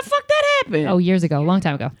 When the fuck that happened? Oh, years ago, a long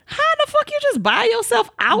time ago. How the fuck you just buy yourself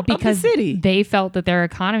out Because of the city? they felt that their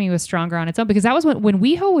economy was stronger on its own. Because that was when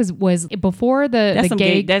WeHo was before That's the some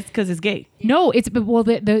gay. gay. That's because it's gay. No,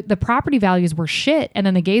 the property values were shit, and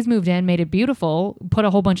then the gays moved in, made it beautiful, put a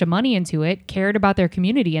whole bunch of money into it, cared about their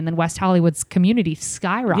community, and then West Hollywood's community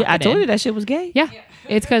skyrocketed. Yeah, I told you that shit was gay. Yeah.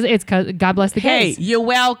 It's because God bless the Hey, gays. you're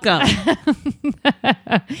welcome.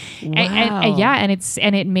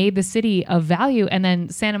 And it made the city of value. And then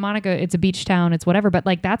Santa Monica, it's a beach town, it's whatever. But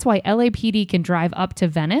like that's why LAPD can drive up to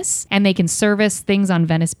Venice and they can service things on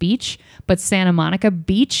Venice Beach. But Santa Monica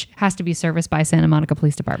Beach has to be serviced by Santa Monica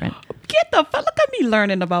Police Department. Get the fuck. Look at me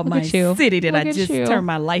learning about Look my at you. city that Look I at just you. turned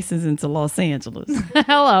my license into Los Angeles.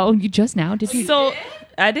 Hello, you just now did you? So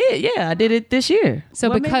I did, yeah, I did it this year. So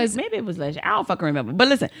Well, because- maybe it was last year. I don't fucking remember. But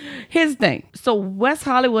listen, here's the thing. So West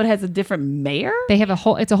Hollywood has a different mayor. They have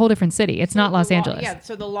it's a whole different city. It's not Los Angeles. Yeah,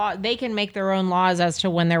 so the law, they can make their own laws as to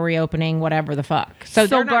when they're reopening, whatever the fuck. So, So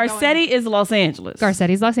they're not Garcetti is Los Angeles.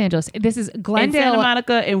 Garcetti's Los Angeles. This is and Glendale. Santa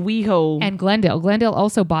Monica and WeHo. And Glendale. Glendale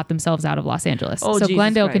also bought themselves out of Los Angeles. Oh, so Jesus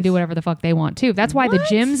Glendale can Christ. do whatever the fuck they want too. That's why the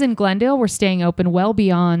gyms in Glendale were staying open well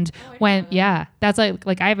beyond when, yeah. That's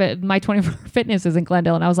like I have my 24 fitness is in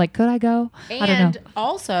Glendale and I was like, could I go? I don't And know.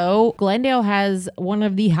 also, Glendale has one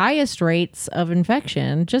of the highest rates of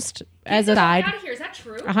infection. Just as a side, Out of here. Is that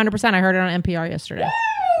true? 100%. I heard it on NPR yesterday.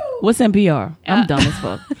 What's NPR? I'm dumb as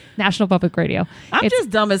fuck. National Public Radio. I'm It's- just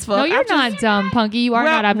dumb as fuck. No, you're I'm just- not dumb, Punky. You are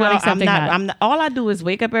not. I'm not accepting that. I'm not. All I do is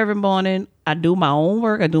wake up every morning. I do my own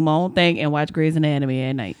work. I do my own thing and watch Grey's Anatomy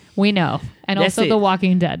at night. We know. And That's also it. The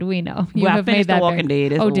Walking Dead. We know. You Well, I have made finished that The Walking very-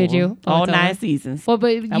 Dead. It's Oh, did over. you? Oh, All it's 9 over. seasons. Well, but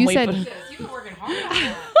I'm you waiting said for- You've been working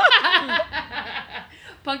hard.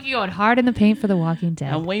 Punky going hard in the paint for The Walking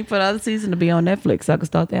Dead. I'm waiting for the other season to be on Netflix so I can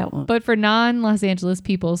start that one. But for non-Los Angeles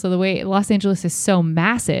people, so the way Los Angeles is so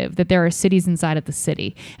massive that there are cities inside of the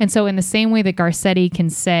city. And so in the same way that Garcetti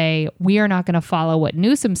can say, we are not going to follow what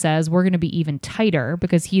Newsom says, we're going to be even tighter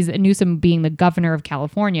because he's Newsom being the governor of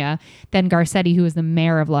California, then Garcetti, who is the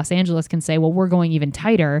mayor of Los Angeles, can say, well, we're going even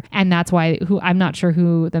tighter. And that's why I'm not sure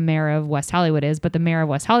who the mayor of West Hollywood is, but the mayor of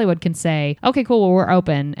West Hollywood can say, okay, cool, well, we're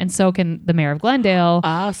open. And so can the mayor of Glendale.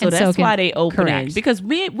 So and that's can- why they opening. Correct. Because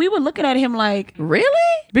we were looking at him like, really?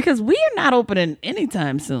 Because we are not opening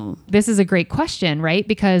anytime soon. This is a great question, right?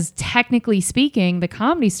 Because technically speaking, the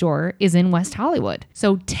Comedy Store is in West Hollywood.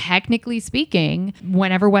 So technically speaking,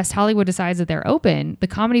 whenever West Hollywood decides that they're open, the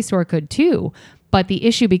Comedy Store could too. But the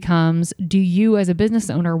issue becomes, do you as a business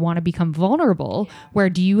owner want to become vulnerable? Where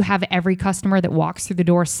do you have every customer that walks through the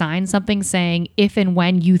door sign something saying, if and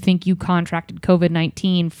when you think you contracted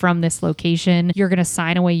COVID-19 from this location, you're going to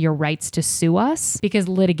sign away your rights to sue us? Because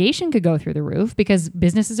litigation could go through the roof because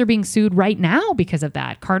businesses are being sued right now because of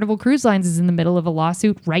that. Carnival Cruise Lines is in the middle of a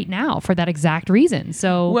lawsuit right now for that exact reason.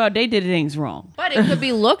 So Well, they did things wrong. But it could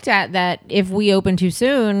be looked at that if we open too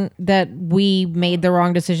soon, that we made the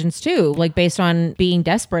wrong decisions too, like based on being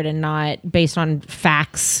desperate and not based on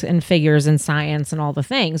facts and figures and science and all the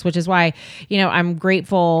things, which is why, I'm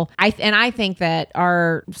grateful. I think that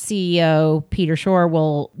our CEO, Peter Shore,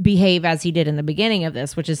 will behave as he did in the beginning of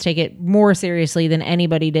this, which is take it more seriously than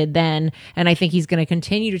anybody did then. And I think he's going to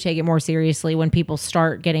continue to take it more seriously when people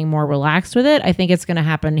start getting more relaxed with it. I think it's going to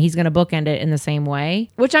happen. He's going to bookend it in the same way,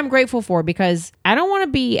 which I'm grateful for because I don't want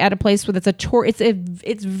to be at a place where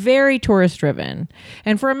it's very tourist driven.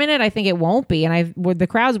 And for a minute, I think it won't be. And with the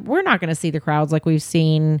crowds, we're not going to see the crowds like we've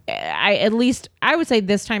seen. I would say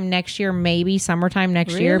this time next year, maybe summertime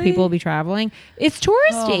next year, Really? people will be traveling. It's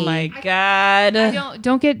touristy. Oh my God.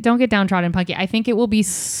 don't get downtrodden, Punky. I think it will be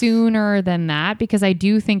sooner than that because I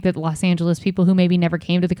do think that Los Angeles people who maybe never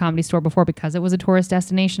came to the Comedy Store before because it was a tourist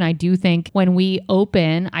destination, I do think when we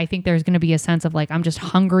open, I think there's going to be a sense of like, I'm just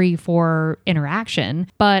hungry for interaction.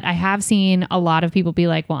 But I have seen a lot of people be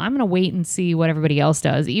like, well, I'm going to wait and see what everybody else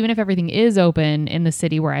does. Even if everything is open in the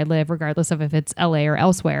city where I live, regardless of if it's LA or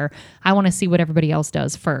elsewhere, I want to see what everybody else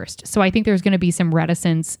does first. So I think there's going to be some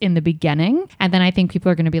reticence in the beginning. And then I think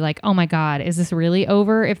people are going to be like, oh my God, is this really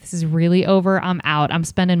over? If this is really over, I'm out. I'm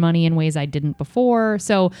spending money in ways I didn't before.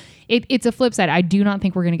 So it's a flip side. I do not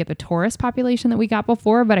think we're going to get the tourist population that we got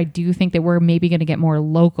before, but I do think that we're maybe going to get more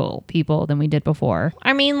local people than we did before.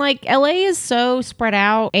 I mean, like LA is so spread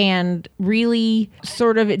out and really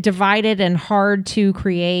sort of divided and hard to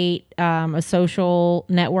create a social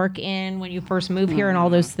network in when you first move here and all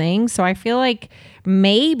those things. So I feel like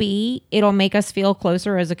maybe it'll make us feel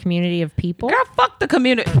closer as a community of people. Girl, fuck the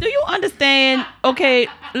community. Do you understand? Okay,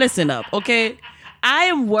 listen up, okay? I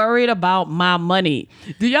am worried about my money.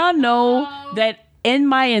 Do y'all know that in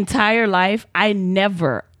my entire life, I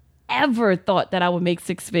never, ever thought that I would make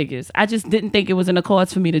 6 figures. I just didn't think it was in the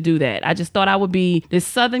cards for me to do that. I just thought I would be this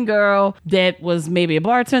Southern girl that was maybe a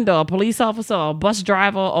bartender or a police officer or a bus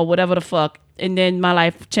driver or whatever the fuck. And then my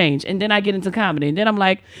life changed. And then I get into comedy. And then I'm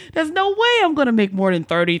like, there's no way I'm going to make more than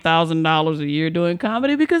 $30,000 a year doing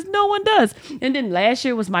comedy because no one does. And then last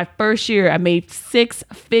year was my first year. I made 6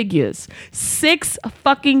 figures. 6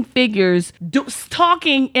 fucking figures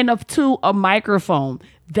talking to a microphone.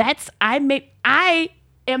 I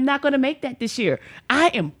am not going to make that this year. I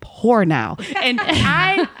am poor now. And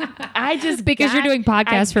I just Because you're doing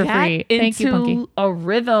podcasts for free. Thank you, Punky. into a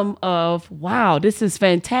rhythm of, wow, this is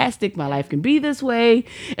fantastic. My life can be this way.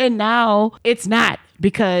 And now it's not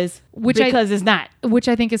because it's not. Which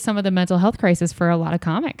I think is some of the mental health crisis for a lot of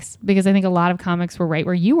comics, because I think a lot of comics were right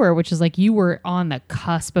where you were, which is like you were on the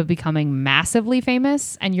cusp of becoming massively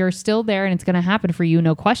famous, and you're still there, and it's going to happen for you,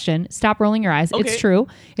 no question. Stop rolling your eyes. Okay. It's true.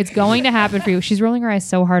 It's going to happen for you. She's rolling her eyes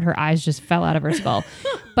so hard her eyes just fell out of her skull.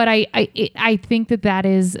 But I think that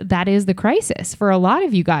is the crisis for a lot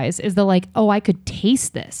of you guys, is the like, oh, I could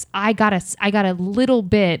taste this. I got a little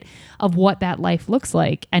bit of what that life looks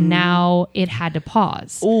like, and now it had to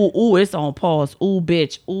pause. Ooh, it's on pause. Ooh,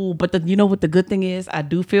 bitch. Ooh, but you know what the good thing is? I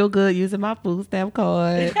do feel good using my food stamp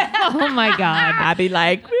card. Oh my God. I be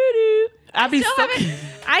like, I be so.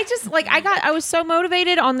 I was so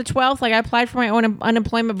motivated on the 12th. Like I applied for my own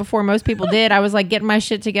unemployment before most people did. I was like getting my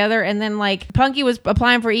shit together, and then like Punky was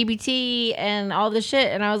applying for EBT and all this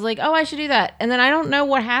shit, and I was like, oh, I should do that. And then I don't know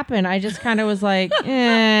what happened. I just kind of was like,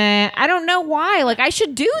 I don't know why. Like I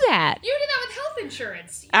should do that. You did that with health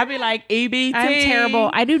insurance. I be like, EBT. I'm terrible.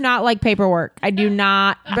 I do not like paperwork. I do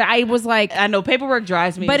not. But I was like, I know paperwork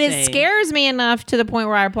drives me but insane. it scares me enough to the point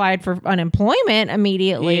where I applied for unemployment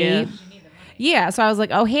immediately. Yeah. Yeah, so I was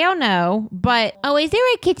like, oh, hell no. But, oh, is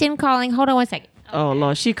there a kitchen calling? Hold on one second. Oh,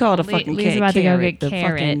 Lord. She called a fucking Lee's cat about to go Carrot. get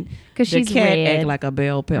Carrot, 'cause the she's cat red act like a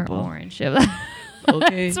bell Or pepper. orange.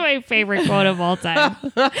 Okay. That's my favorite quote of all time.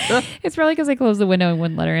 It's probably because I closed the window and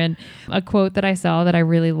wouldn't let her in. A quote that I saw that I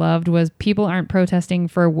really loved was, people aren't protesting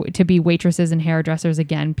to be waitresses and hairdressers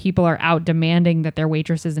again. People are out demanding that their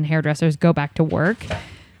waitresses and hairdressers go back to work.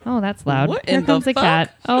 Oh, that's loud. What Here in comes the the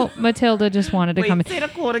cat. Oh, Matilda just wanted to Wait, come in. say the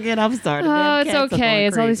quote again. I'm sorry. The Oh, damn it's cats are okay. going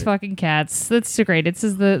It's all these crazy. fucking cats. That's so great. This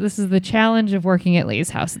is the challenge of working at Lee's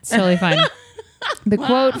house. It's totally fine. The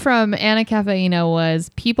quote from Anna Cafeino was,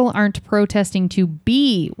 people aren't protesting to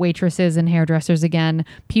be waitresses and hairdressers again.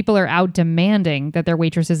 People are out demanding that their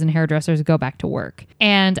waitresses and hairdressers go back to work.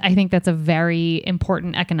 And I think that's a very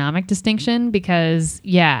important economic distinction, because,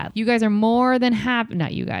 yeah, you guys are more than happy,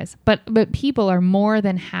 not you guys, but people are more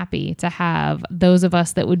than happy to have those of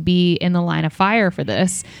us that would be in the line of fire for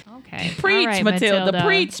this. Okay. Preach, All right, Matilda.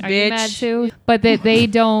 Preach, Are you bitch. mad too? But they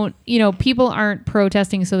don't, people aren't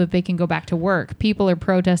protesting so that they can go back to work. People are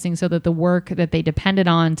protesting so that the work that they depended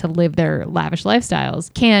on to live their lavish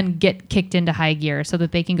lifestyles can get kicked into high gear so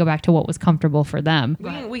that they can go back to what was comfortable for them.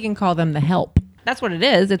 We can call them the help. That's what it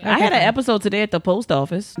is. I had an episode today at the post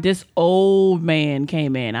office. This old man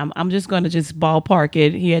came in. I'm just going to just ballpark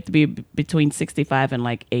it. He had to be between 65 and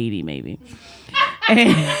like 80 maybe. And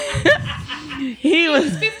he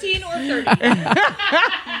was 15 or 30.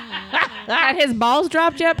 Had his balls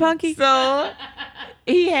dropped yet, Punky? so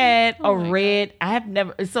he had a red.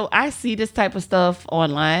 I see this type of stuff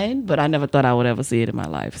online, but I never thought I would ever see it in my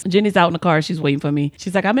life. Jenny's out in the car. She's waiting for me.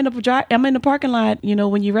 She's like, I'm in the parking lot.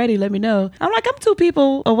 When you're ready, let me know. I'm like, I'm 2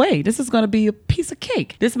 people away. This is going to be a piece of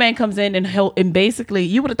cake. This man comes in and basically,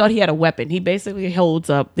 you would have thought he had a weapon. He basically holds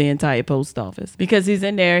up the entire post office because he's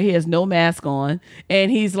in there. He has no mask on.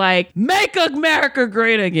 And he's like, make America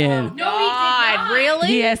great again. No, he did not. Really?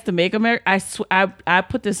 He has to make America. I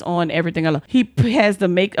put this on everything I love. He has the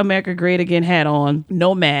Make America Great Again hat on,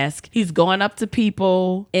 no mask. He's going up to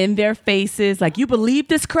people in their faces, like, you believe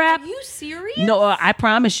this crap? Are you serious? No, I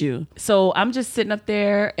promise you. So I'm just sitting up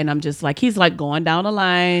there, and I'm just like, he's like going down the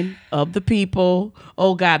line of the people.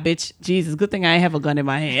 Oh God, bitch, Jesus, good thing I ain't have a gun in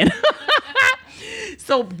my hand.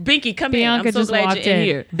 So Binky, come Bianca in. I'm so just glad walked you're in in.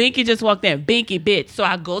 here. Binky just walked in. Binky, bitch. So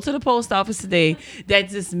I go to the post office today.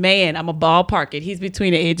 That's this man. I'm a ballpark it. He's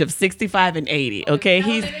between the age of 65 and 80. Okay,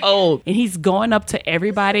 he's old, and he's going up to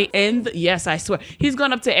everybody yes, I swear, he's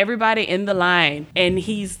going up to everybody in the line, and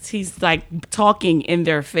he's like talking in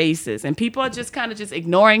their faces, and people are just kind of just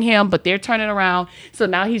ignoring him, but they're turning around. So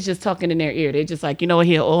now he's just talking in their ear. They're just like, you know what,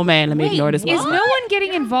 here, old man, let me ignore this. Is no one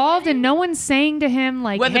getting involved and no one saying to him,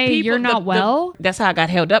 like, Whether hey, people- you're not well? That's how I got got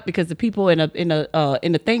held up because the people in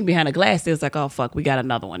the thing behind the glass, they was like, oh fuck, we got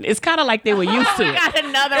another one. It's kind of like they were used to it. Got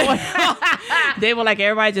another one. They were like,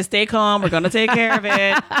 everybody just stay calm. We're going to take care of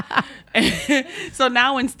it. So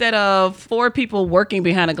now instead of 4 people working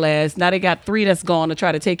behind a glass, now they got 3 that's gone to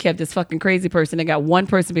try to take care of this fucking crazy person. They got 1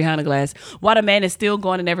 person behind a glass while the man is still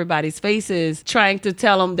going in everybody's faces trying to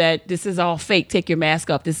tell them that this is all fake. Take your mask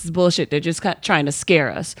off. This is bullshit. They're just trying to scare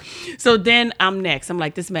us. So then I'm next. I'm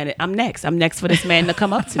like, I'm next for this man to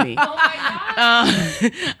come up to me. Oh my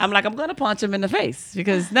God. I'm like, I'm going to punch him in the face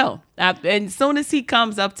because no. And as soon as he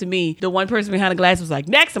comes up to me, the one person behind the glass was like,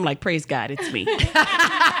 next. I'm like, praise God, it's me.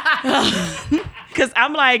 Because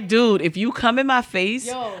I'm like, dude, if you come in my face,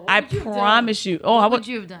 I promise you. Oh, What would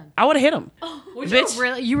you have done? I would have hit him.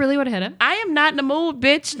 Bitch, you really would have hit him? I am not in the mood,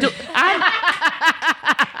 bitch.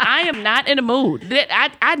 I am not in the mood.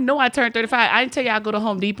 I know I turned 35. I didn't tell you I go to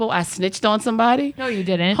Home Depot. I snitched on somebody. No, you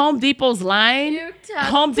didn't. Home Depot's line.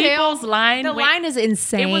 Home Depot's line. The line is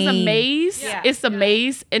insane. It was a maze. Yeah. It's a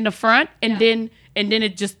maze in the front, and then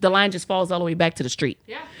the line just falls all the way back to the street.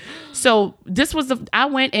 Yeah. So I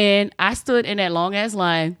went in, I stood in that long ass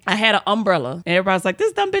line. I had an umbrella. And everybody's like,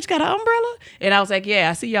 this dumb bitch got an umbrella? And I was like, yeah,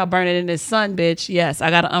 I see y'all burning in this sun, bitch. Yes, I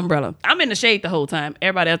got an umbrella. I'm in the shade the whole time.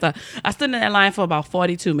 Everybody else, I stood in that line for about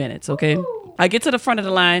 42 minutes, okay? I get to the front of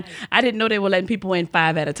the line. I didn't know they were letting people in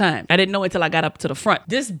 5 at a time. I didn't know until I got up to the front.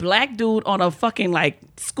 This black dude on a fucking like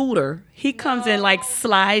scooter, he comes in like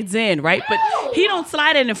slides in, right? But he don't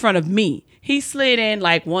slide in front of me. He slid in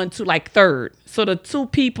like 1, 2, like third. So the 2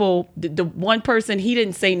 people, the one person, he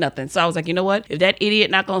didn't say nothing. So I was like, you know what? If that idiot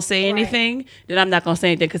not going to say anything, then I'm not going to say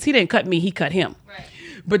anything. Because he didn't cut me, he cut him. Right.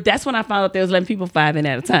 But that's when I found out they was letting people 5 in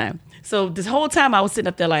at a time. So this whole time I was sitting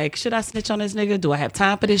up there like, should I snitch on this nigga? Do I have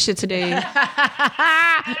time for this shit today?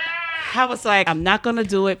 I was like, I'm not going to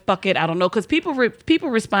do it. Fuck it. I don't know. Because people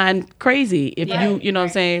respond crazy if you know what I'm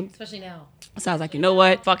saying? Especially now. So I was like, you know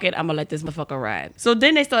what? Fuck it. I'm going to let this motherfucker ride. So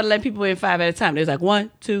then they started letting people in 5 at a time. They was like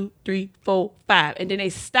 1, 2, 3, 4, 5. And then they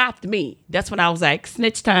stopped me. That's when I was like,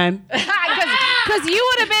 snitch time. Because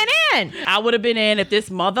you would have been in. I would have been in if this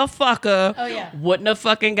motherfucker wouldn't have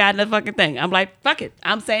fucking gotten the fucking thing. I'm like, fuck it.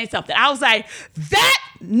 I'm saying something. I was like, that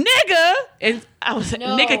nigga. And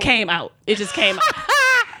nigga came out. It just came out.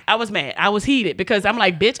 I was mad. I was heated because I'm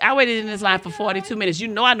like, bitch, I waited in this line for 42 minutes. You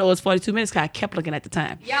know I know it's 42 minutes because I kept looking at the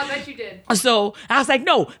time. Yeah, I bet you did. So I was like,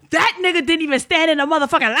 no, that nigga didn't even stand in the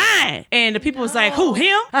motherfucking line. And the people was like, who,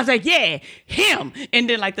 him? I was like, yeah, him. And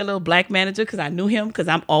then like the little black manager, because I knew him because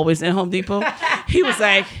I'm always in Home Depot. He was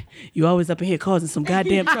like, you always up in here causing some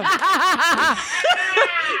goddamn trouble.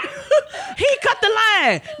 He cut the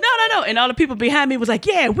line. No. And all the people behind me was like,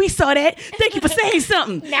 yeah, we saw that. Thank you for saying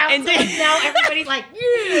something. Now everybody's like,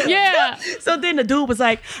 yeah. So then the dude was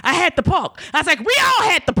like, I had to park. I was like, we all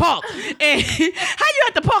had to park. And how you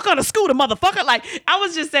had to park on a scooter, motherfucker? Like, I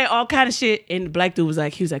was just saying all kind of shit. And the black dude was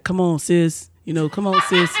like, come on, sis. Come on,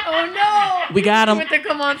 sis. Oh no. We got him. With the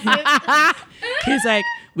come on, sis. He's like,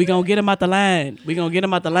 we gonna get him out the line.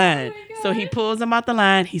 So he pulls him out the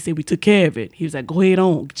line. He said, we took care of it. He was like, go ahead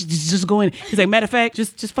on. Just go in. He's like, matter of fact,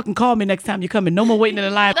 just fucking call me next time you come in. No more waiting in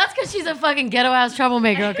the line. That's because she's a fucking ghetto ass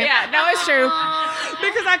troublemaker, okay? Yeah, no, it's true.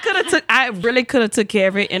 Because I really could have took care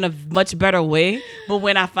of it in a much better way. But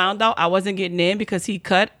when I found out I wasn't getting in because he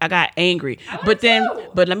cut, I got angry. But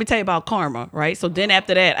let me tell you about karma, right? So then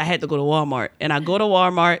after that, I had to go to Walmart. And I go to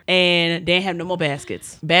Walmart and they didn't have no more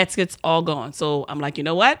baskets. Baskets all gone. So I'm like, you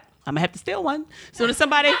know what? I'm gonna have to steal one. Soon as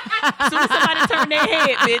somebody turn their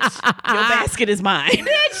head, bitch, your basket is mine.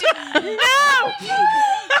 Bitch, no.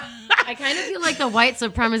 I kind of feel like the white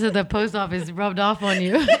supremacy of the post office rubbed off on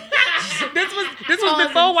you. This was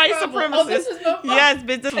before white supremacists. Yes,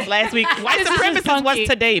 bitch, this was last week. White supremacists was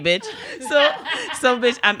today, bitch. So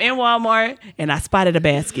bitch, I'm in Walmart and I spotted a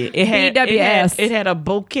basket. It had a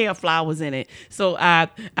bouquet of flowers in it. So I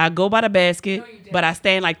go by the basket, but I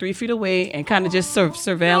stand like 3 feet away and kind of just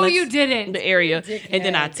surveillance. No, you didn't. The area, and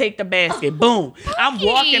then I take the basket. Boom! I'm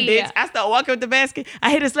walking, bitch. I start walking with the basket.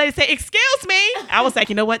 I hear this lady say, "Excuse me." I was like,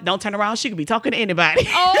 you know what? Don't turn around. She could be talking to anybody.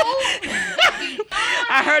 Oh.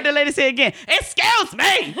 I heard the lady say again, "Excuse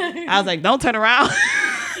me." I was like, don't turn around.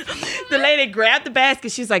 The lady grabbed the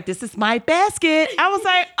basket. She's like, this is my basket. I was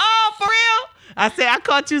like, oh, for real? I said, I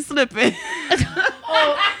caught you slipping.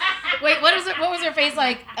 Wait, what was her face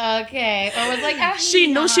like? Okay. Or was like, She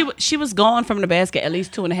knew she was gone from the basket at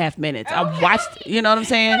least 2.5 minutes. I watched, you know what I'm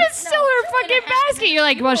saying? It's still her fucking basket. You're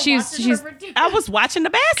like, well, she's. I was watching the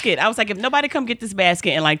basket. I was like, if nobody come get this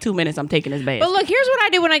basket in like 2 minutes, I'm taking this basket. But look, here's what I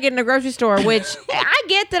do when I get in a grocery store, which I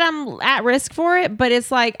get that I'm at risk for it, but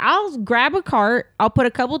it's like I'll grab a cart, I'll put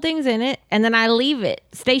a couple things in it, and then I leave it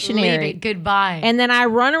stationary. Leave it. Goodbye. And then I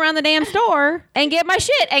run around the damn store and get my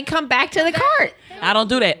shit and come back to the cart. I don't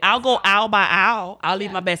do that. I'll go aisle by aisle. I'll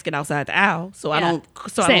leave my basket outside the aisle, so I don't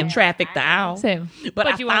Same. traffic the aisle. Same. But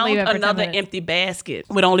I you won't leave found it for 10 another minutes. empty basket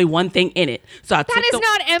with only one thing in it. So I took That is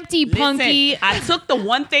not empty, Punky. I took the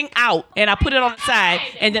one thing out and I put it on the side,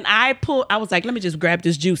 and then I was like, let me just grab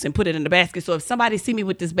this juice and put it in the basket. So if somebody see me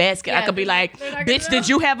with this basket, I could be like, bitch, did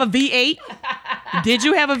you have a V8? Did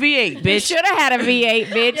you have a V8, bitch? Should have had a V8,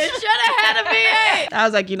 bitch. should have had a V8. I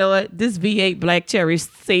was like, you know what? This V8 Black Cherry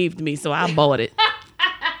saved me, so I bought it.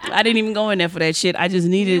 I didn't even go in there for that shit. I just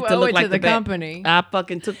needed it to owe look it like to the back. company. I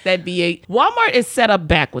fucking took that V8. Walmart is set up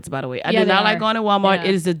backwards, by the way. I Yeah, do they not like are. going to Walmart. Yeah.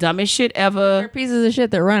 It is the dumbest shit ever. Pieces of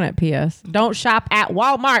shit that run at PS. Don't shop at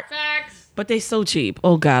Walmart. But they so cheap.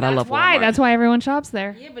 Oh God, I love Why? Walmart. That's why everyone shops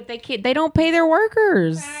there. Yeah, but they don't pay their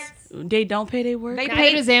workers. They don't pay their work. They Neither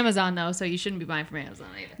pay does Amazon though, so you shouldn't be buying from Amazon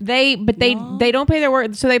either. they don't pay their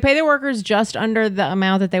work, so they pay their workers just under the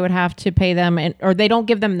amount that they would have to pay them, or they don't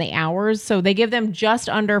give them the hours, so they give them just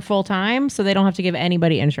under full time, so they don't have to give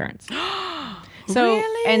anybody insurance. So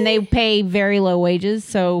Really? and they pay very low wages,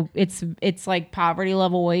 so it's like poverty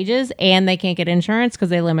level wages, and they can't get insurance because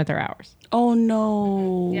they limit their hours. Oh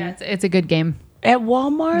no. Yeah, it's a good game. At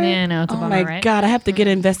Walmart? Yeah, no, it's a oh bummer, my right? God, I have to get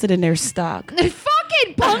invested in their stock.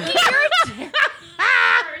 Fucking Punky,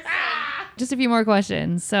 Just a few more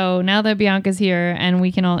questions. So now that Bianca's here and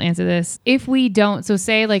we can all answer this, if we don't, so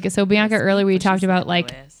say like, so Bianca earlier we talked about like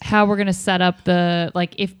how we're gonna set up the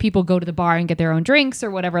like if people go to the bar and get their own drinks or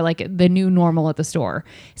whatever, like the new normal at the store.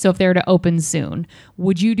 So if they're to open soon,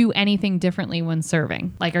 would you do anything differently when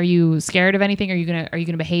serving? Like, are you scared of anything? Are you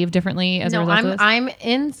gonna behave differently as a No, result of this? I'm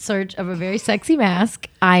in search of a very sexy mask.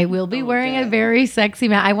 I will be wearing a very sexy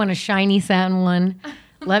mask. I want a shiny satin one.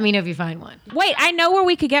 Let me know if you find one. Wait, I know where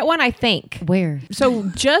we could get one, I think. Where? So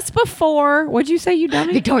just before, what'd you say, you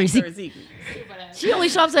dummy? Victoria's Secret. She only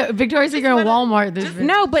shops at Victoria's Secret and Walmart.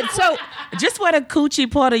 No, but so Just wear the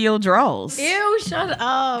coochie part of your drawers. Ew, shut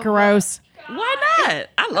up. gross. Why not?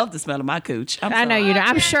 I love the smell of my cooch. I know you do.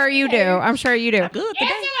 I'm sure you do. I'm sure you do. Good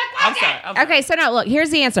today. I'm sorry. Okay, so now look, here's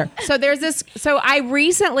the answer. So there's this. So I've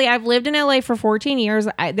lived in LA for 14 years.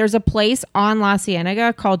 There's a place on La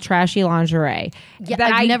Cienega called Trashy Lingerie that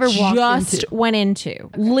I've I never walked just into. went into.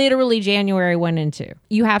 Literally January went into.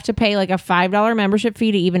 You have to pay like a $5 membership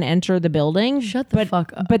fee to even enter the building. Shut the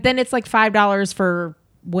fuck up. But then it's like $5 for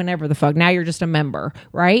whenever the fuck. Now you're just a member,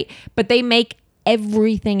 right? But they make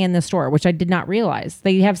everything in the store, which I did not realize.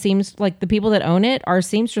 They have like the people that own it are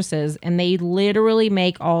seamstresses, and they literally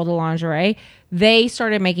make all the lingerie. They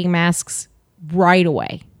started making masks right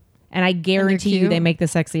away. And I guarantee you cute? they make the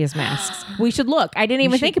sexiest masks. We should look. I didn't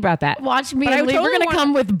even think about that. Watch me But I and Lee. totally We're gonna wanna-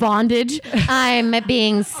 come with bondage. I'm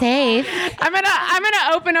being safe. I'm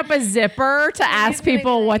gonna open up a zipper to ask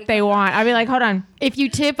people what they want. I'll be like, hold on. If you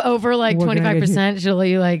tip over like What can I do? 25%, she'll let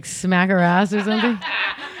you like smack her ass or something.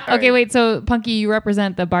 Okay, wait. So, Punky, you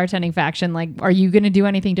represent the bartending faction. Like, are you going to do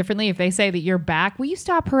anything differently if they say that you're back? Will you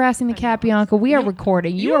stop harassing the cat, Bianca? We are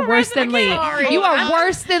recording. You are worse than Lee. You are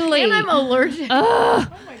worse than Lee. And I'm allergic.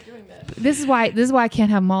 This is why I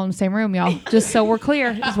can't have them all in the same room, y'all. Just so we're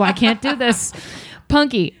clear. This is why I can't do this.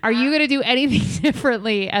 Punky, are you going to do anything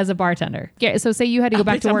differently as a bartender? Yeah. So, say you had to go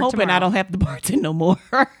back Bitch, to I'm work hoping tomorrow. I don't have to bartend no more.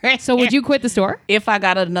 So, would you quit the store? if I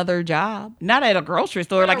got another job, not at a grocery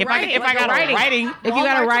store, like if I got a writing, If you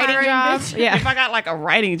got a writing job, yeah. if I got like a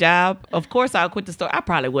writing job, of course I'll quit the store. I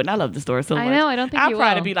probably wouldn't. I love the store so much. I know, I don't think I'd you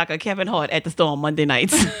probably will. be like a Kevin Hart at the store on Monday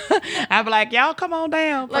nights. I'd be like, y'all come on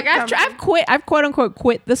down. Like I've quote unquote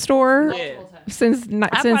quit the store since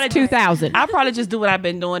probably 2000. I'll probably just do what I've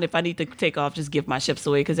been doing. If I need to take off, just give my shifts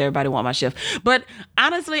away because everybody want my shift. But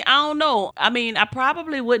honestly, I don't know. I mean, I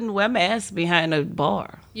probably wouldn't wear masks behind a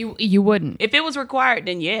bar. You wouldn't. If it was required,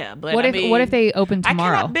 then yeah. But What I if mean, what if they open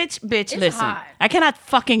tomorrow? I cannot, bitch. Listen, I cannot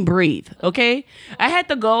fucking breathe. Okay, I had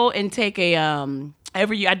to go and take a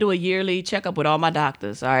every year I do a yearly checkup with all my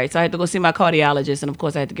doctors. All right, so I had to go see my cardiologist, and of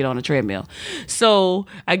course I had to get on a treadmill. So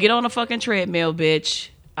I get on a fucking treadmill, bitch.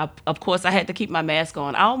 Of course, I had to keep my mask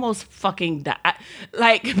on. I almost fucking died.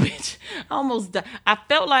 Bitch, I almost died. I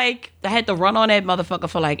felt like I had to run on that motherfucker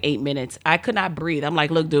for like 8 minutes. I could not breathe. I'm like,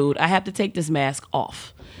 look, dude, I have to take this mask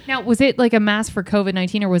off. Now, was it like a mask for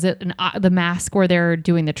COVID-19 or was it the mask where they're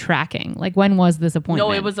doing the tracking? Like, when was this appointment?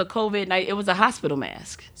 No, it was a it was a hospital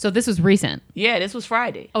mask. So this was recent. Yeah, this was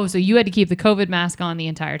Friday. Oh, so you had to keep the COVID mask on the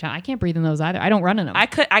entire time. I can't breathe in those either. I don't run in them. I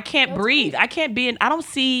can't breathe. I can't be in. I don't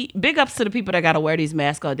see. Big ups to the people that got to wear these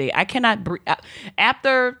masks all day. I cannot breathe.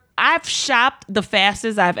 After I've shopped the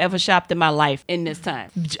fastest I've ever shopped in my life in this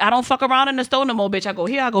time. I don't fuck around in the store no more, bitch. I go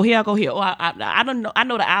here, I go here, I go here. Oh, I don't know. I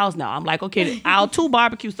know the aisles now. I'm like, okay, aisle 2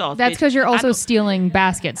 barbecue sauce. That's because you're also stealing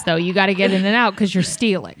baskets, though. You got to get in and out because you're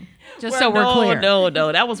stealing. Just so we're clear. No.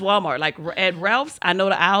 That was Walmart. Like at Ralph's, I know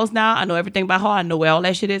the aisles now. I know everything by heart. I know where all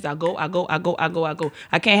that shit is. I go.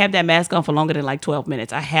 I can't have that mask on for longer than like 12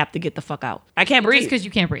 minutes. I have to get the fuck out. I can't breathe. Just because you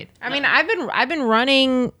can't breathe. I mean, I've been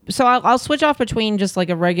running, so I'll switch off between just like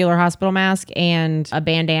a regular hospital mask and a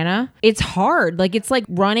bandana. It's hard. Like it's like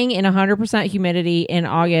running in 100% humidity in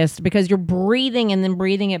August because you're breathing and then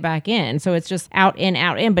breathing it back in. So it's just out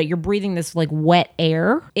in, but you're breathing this like wet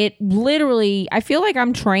air. It literally, I feel like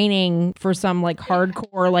I'm training for some like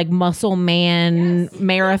hardcore like muscle man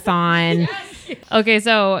marathon. Okay,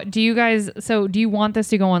 so do you want this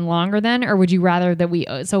to go on longer then, or would you rather that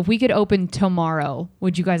if we could open tomorrow,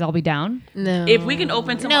 would you guys all be down? No. If we can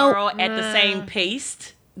open tomorrow at the same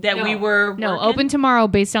pace that we were No, working, open tomorrow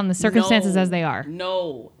based on the circumstances as they are.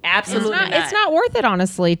 No, absolutely not. It's not worth it,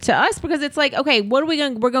 honestly, to us, because it's like, okay, we're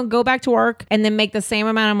going to go back to work and then make the same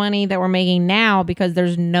amount of money that we're making now because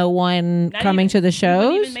there's no one coming to the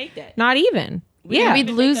shows. We wouldn't even make that. Not even. Yeah, We'd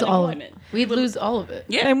lose all of it. We'd lose all of it.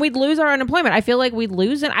 Yeah. And we'd lose our unemployment. I feel like we'd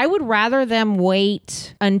lose it. I would rather them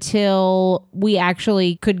wait until we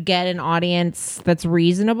actually could get an audience that's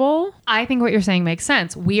reasonable. I think what you're saying makes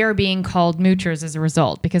sense. We are being called moochers as a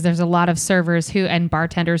result because there's a lot of servers and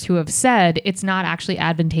bartenders who have said it's not actually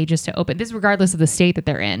advantageous to open. This regardless of the state that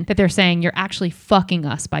they're in, that they're saying you're actually fucking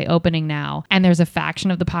us by opening now. And there's a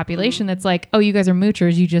faction of the population that's like, oh, you guys are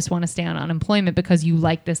moochers. You just want to stay on unemployment because you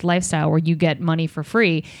like this lifestyle where you get money for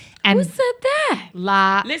free. And Who said that?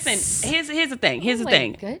 Listen, here's the thing. Here's the my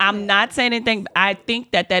thing. goodness. I'm not saying anything. I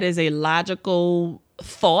think that is a logical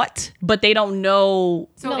thought, but they don't know.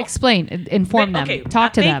 so explain, inform them,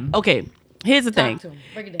 talk to them. Okay, here's the thing. to 'em.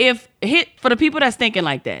 Break it down. For the people that's thinking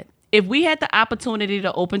like that, if we had the opportunity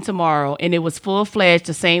to open tomorrow and it was full-fledged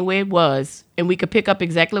the same way it was, and we could pick up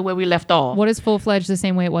exactly where we left off. What is full-fledged the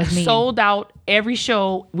same way it was mean? Sold out every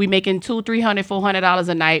show. We making $200, $300, $400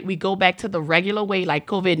 a night. We go back to the regular way like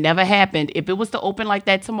COVID never happened. If it was to open like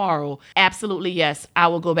that tomorrow, absolutely yes, I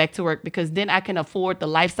will go back to work because then I can afford the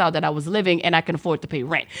lifestyle that I was living and I can afford to pay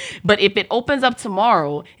rent. But if it opens up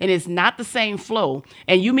tomorrow and it's not the same flow,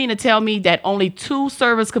 and you mean to tell me that only 2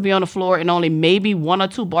 servers could be on the floor and only maybe 1 or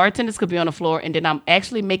 2 bartenders could be on the floor, and then I'm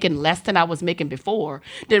actually making less than I was making before,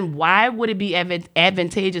 then why would it be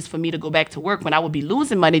advantageous for me to go back to work when I would be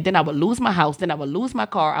losing money? Then I would lose my house. Then I would lose my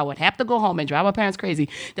car. I would have to go home and drive my parents crazy.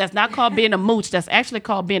 That's not called being a mooch. That's actually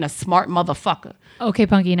called being a smart motherfucker. Okay,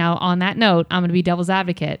 Punky, now on that note, I'm going to be devil's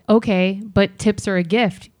advocate. Okay, but tips are a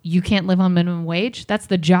gift. You can't live on minimum wage? That's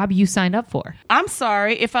the job you signed up for. I'm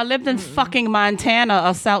sorry. If I lived in fucking Montana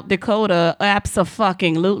or South Dakota,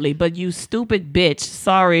 abso-fucking-lutely. But you stupid bitch,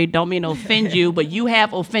 sorry, don't mean to offend you, but you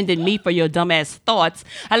have offended me for your dumbass thoughts.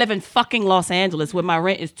 I live in fucking Los Angeles where my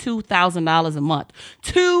rent is $2,000 a month.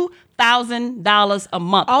 $2,000 a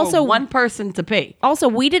month Also, for one person to pay. Also,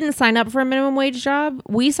 we didn't sign up for a minimum wage job.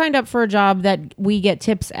 We signed up for a job that we get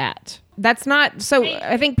tips at. That's not so.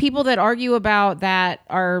 I think people that argue about that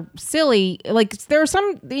are silly. Like there are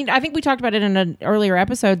some. I think we talked about it in an earlier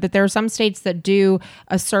episode that there are some states that do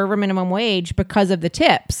a server minimum wage because of the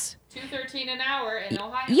tips. $2.13 an hour in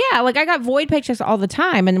Ohio. Yeah, like I got void paychecks all the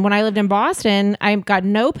time, and when I lived in Boston, I got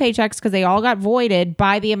no paychecks because they all got voided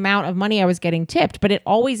by the amount of money I was getting tipped. But it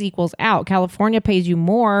always equals out. California pays you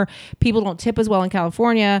more. People don't tip as well in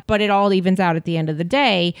California, but it all evens out at the end of the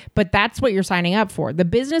day. But that's what you're signing up for. The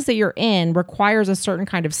business that you're in requires a certain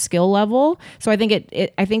kind of skill level. So I think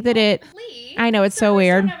Please. I know it's so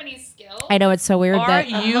weird. Don't have any skill. I know it's so weird. Are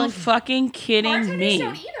you fucking kidding me?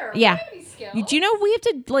 Don't either. Yeah. We don't have any skill. Do you know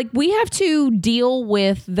we have to deal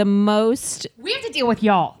with the most. We have to deal with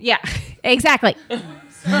y'all. Yeah, exactly.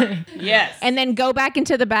 Yes. and then go back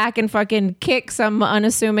into the back and fucking kick some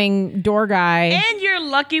unassuming door guy. And you're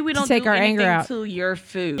lucky we don't take do our anything anger out. to your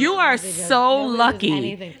food. You are so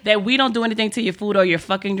lucky that we don't do anything to your food or your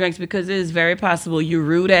fucking drinks, because it is very possible you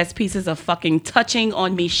rude ass pieces of fucking touching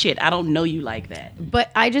on me shit. I don't know you like that.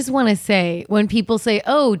 But I just want to say, when people say,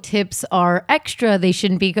 "Oh, tips are extra, they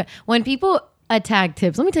shouldn't be," when people attack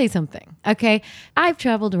tips, let me tell you something. Okay, I've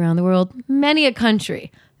traveled around the world, many a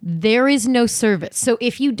country. There is no service. So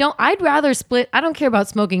if you don't, I'd rather split. I don't care about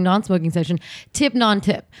smoking, non-smoking session, tip,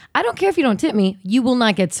 non-tip. I don't care if you don't tip me, you will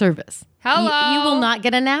not get service. Hello. You will not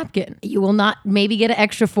get a napkin. You will not maybe get an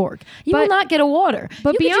extra fork. You will not get a water.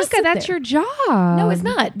 But You could just Bianca, sit that's there. your job. No, it's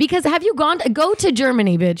not. Because have you go to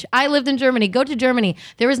Germany, bitch? I lived in Germany. Go to Germany.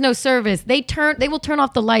 There is no service. They will turn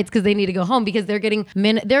off the lights because they need to go home, because they're getting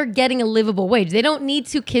a livable wage. They don't need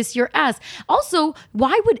to kiss your ass. Also,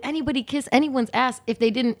 why would anybody kiss anyone's ass if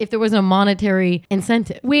there wasn't a monetary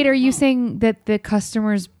incentive? Wait, are you saying that the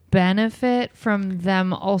customers benefit from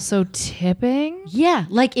them also tipping? Yeah,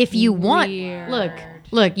 like if you want, Weird.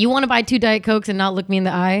 look, you want to buy 2 Diet Cokes and not look me in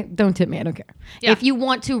the eye, don't tip me. I don't care. Yeah. If you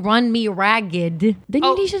want to run me ragged, then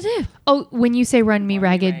you need to tip. Oh, when you say run me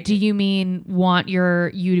ragged, do you mean want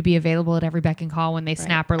you to be available at every beck and call when they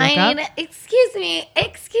snap or look up? Excuse me.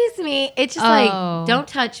 It's just Oh. like, don't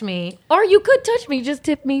touch me. Or you could touch me, just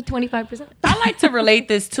tip me 25%. I like to relate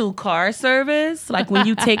this to car service. Like when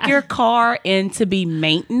you take your car in to be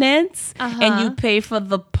maintenance and you pay for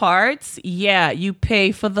the parts. Yeah, you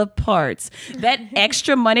pay for the parts. That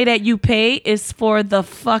extra money that you pay is for the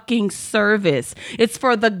fucking service. It's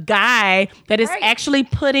for the guy that is actually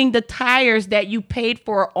putting the tires that you paid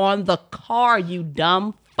for on the car, you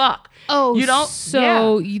dumb fuck. Oh, you don't.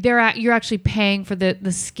 So you're actually paying for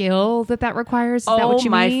the skill that requires. Is that what you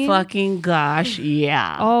mean? Oh my fucking gosh!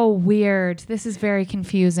 Yeah. Oh, weird. This is very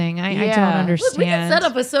confusing. I don't Yeah. understand. Look, we can set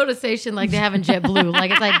up a soda station like they have in JetBlue. Like,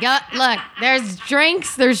 it's like, look, there's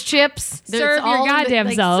drinks, there's chips. There's Serve your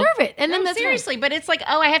goddamn self. Serve it. And then that's Seriously, but it's like,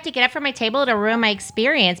 oh, I have to get up from my table to ruin my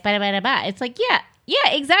experience. Blah, blah, blah, blah. It's like, yeah,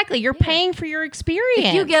 exactly. You're paying for your experience.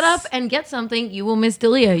 If you get up and get something, you will miss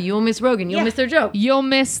Dalia, you will miss Rogan, you'll miss their joke. You'll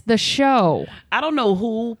miss the show. I don't know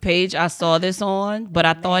who page I saw this on, but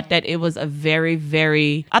I thought that it was I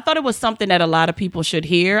thought it was something that a lot of people should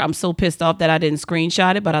hear. I'm so pissed off that I didn't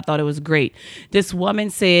screenshot it, but I thought it was great. This woman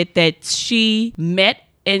said that she met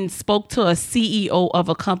and spoke to a CEO of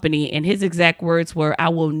a company, and his exact words were, "I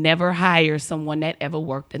will never hire someone that ever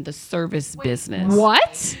worked in the service business."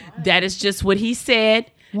 What? That is just what he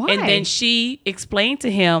said. Why? And then she explained to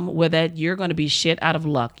him that you're going to be shit out of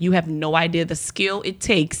luck. You have no idea the skill it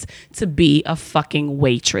takes to be a fucking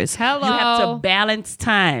waitress. Hello. You have to balance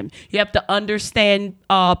time. You have to understand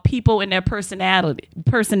people and their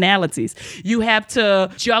personalities. You have to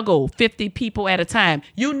juggle 50 people at a time.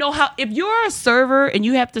 You know how, if you're a server and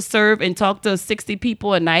you have to serve and talk to 60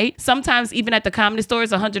 people a night, sometimes even at the Comedy Store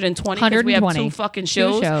it's 120 because we have 120. 2 fucking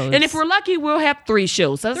shows. shows. And if we're lucky, we'll have 3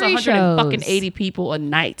 shows. So that's 3 180 people a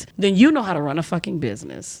night. Then you know how to run a fucking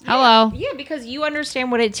business. Hello. Yeah, because you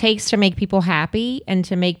understand what it takes to make people happy and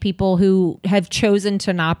to make people who have chosen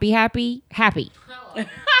to not be happy.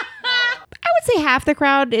 I would say half the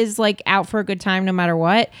crowd is like out for a good time no matter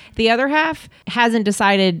what. The other half hasn't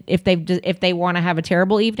decided if they want to have a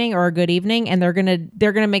terrible evening or a good evening, and they're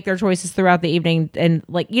gonna make their choices throughout the evening, and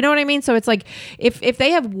like, you know what I mean? So it's like if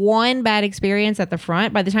they have one bad experience at the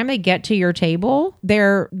front, by the time they get to your table,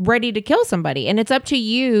 they're ready to kill somebody, and it's up to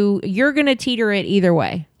you. You're gonna teeter it either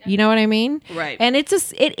way. You know what I mean? Right. And it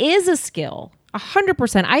is a skill.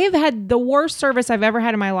 100%. I have had the worst service I've ever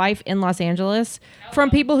had in my life in Los Angeles from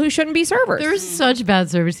people who shouldn't be servers. There's such bad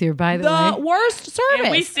service here, by the the way. worst service.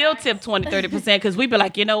 And we still tip 20-30% because we be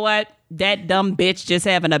like, you know what? That dumb bitch just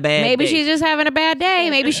having a bad Maybe day. she's just having a bad day.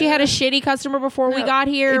 Maybe she had a shitty customer before we got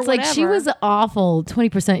here. It's like she was awful.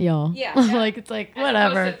 20%, y'all. Yeah. Like, it's like,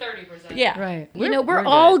 whatever. 30%. Yeah. Right. We're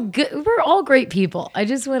all good. We're all great people. I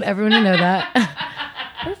just want everyone to know that.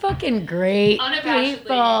 We're fucking great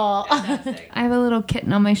people. I have a little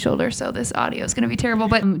kitten on my shoulder, so this audio is going to be terrible.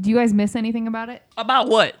 But do you guys miss anything about it? About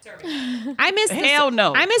what? I miss Hell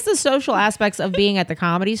no. I miss the social aspects of being at the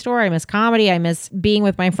Comedy Store. I miss comedy. I miss being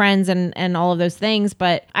with my friends and all of those things.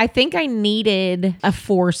 But I think I needed a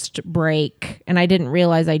forced break, and I didn't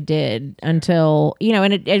realize I did until,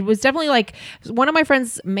 and it was definitely like one of my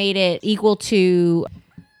friends made it equal to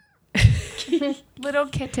Little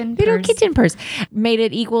kitten. Little kitten purse made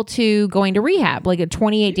it equal to going to rehab, like a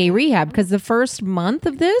 28-day rehab. Because the first month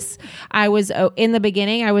of this, I was in the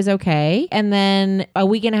beginning, I was okay, and then a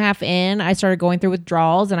week and a half in, I started going through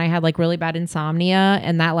withdrawals, and I had like really bad insomnia,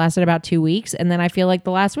 and that lasted about 2 weeks. And then I feel like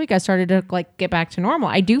the last week I started to like get back to normal.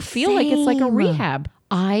 I do feel like it's like a Same. rehab.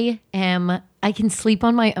 I can sleep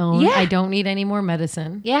on my own. Yeah. I don't need any more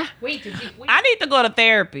medicine. Yeah, I need to go to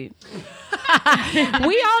therapy.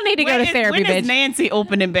 we all need to go to therapy, when is bitch. Nancy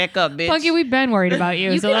opening back up, bitch? Punky, we've been worried about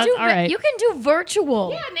you, so that's all right. You can do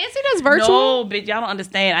virtual. Yeah, Nancy does virtual. No, bitch, y'all don't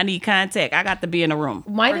understand. I need contact. I got to be in a room.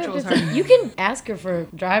 My therapist, you can ask her for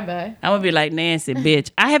drive-by. I'm gonna be like, Nancy,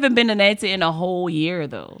 bitch. I haven't been to Nancy in a whole year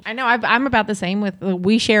though. I know. I'm about the same with.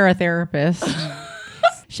 We share a therapist.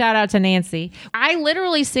 Shout out to Nancy. I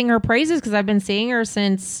literally sing her praises because I've been seeing her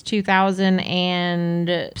since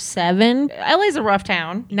 2007. LA's a rough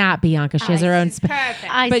town. Not Bianca. She has her own.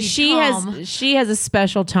 But she has a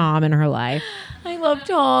special Tom in her life. I love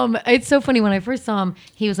Tom. It's so funny. When I first saw him,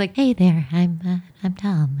 he was like, "Hey there, I'm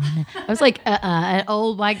Tom." I was like, an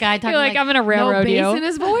old white guy talking like, "I'm gonna railroad no you." bass in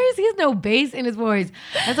his voice. He has no bass in his voice.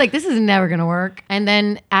 I was like, "This is never gonna work." And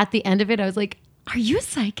then at the end of it, I was like, "Are you a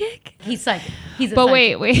psychic?" He's psychic. He's a But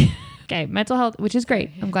psychic. wait. Okay, mental health, which is great.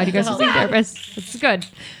 I'm glad you guys are seeing therapists. It's good.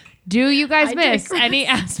 Do you guys miss any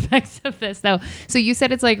aspects of this though? So you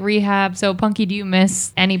said it's like rehab. So Punky, do you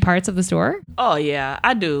miss any parts of the store? Oh yeah,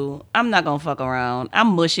 I do. I'm not gonna fuck around. I'm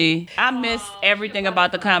mushy. I miss everything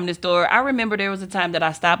about the Comedy Store. I remember there was a time that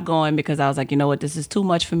I stopped going because I was like, you know what, this is too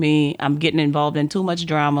much for me. I'm getting involved in too much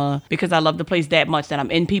drama because I love the place that much that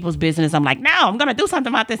I'm in people's business. I'm like, no, I'm gonna do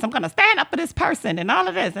something about this. I'm gonna stand up for this person and all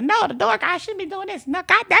of this. And no, the door guy shouldn't be doing this. No,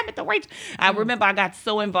 God damn it, the wait. I remember I got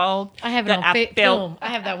so involved. I have it that on film. I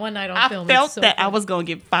have that one night on I film. felt It's so that I funny. was gonna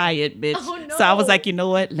get fired, bitch. Oh, no. So I was like, you know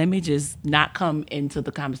what? Let me just not come into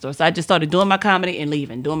the Comedy Store. So I just started doing my comedy and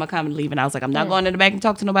leaving. Doing my comedy, leaving. I was like, I'm not going in the back and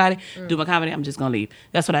talk to nobody. Do my comedy. I'm just gonna leave.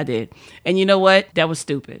 That's what I did. And you know what? That was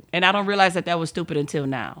stupid. And I don't realize that was stupid until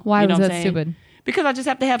now. Why You know was what that I'm saying? stupid? Because I just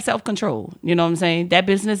have to have self-control. You know what I'm saying? That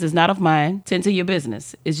business is not of mine. Tend to your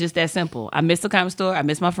business. It's just that simple. I miss the Comedy Store. I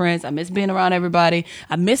miss my friends. I miss being around everybody.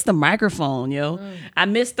 I miss the microphone, yo. I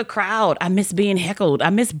miss the crowd. I miss being heckled. I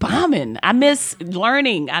miss bombing. I miss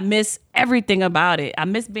learning. I miss everything about it. I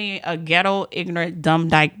miss being a ghetto, ignorant, dumb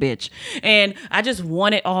dyke bitch. And I just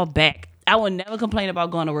want it all back. I will never complain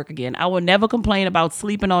about going to work again. I will never complain about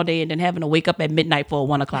sleeping all day and then having to wake up at midnight for a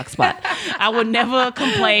 1 o'clock spot. I will never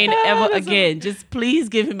complain ever again. Just please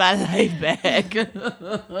give me my life back.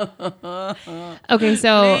 Okay,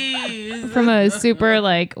 so Please. from a super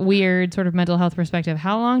like weird sort of mental health perspective,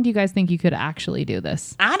 how long do you guys think you could actually do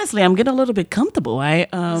this? Honestly, I'm getting a little bit comfortable. Same.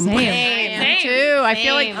 Too. I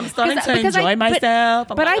feel like I'm starting to because enjoy myself.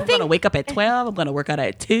 but I I'm think- going to wake up at 12. I'm going to work out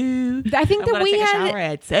at 2. I think I'm that gonna we take had- a shower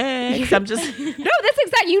at 6. I'm just... No, that's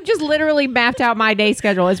exactly. You just literally mapped out my day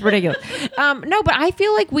schedule. It's ridiculous. No, but I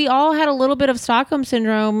feel like we all had a little bit of Stockholm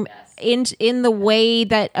syndrome in the way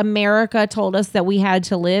that America told us that we had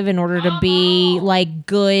to live in order to be like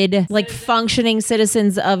good, like functioning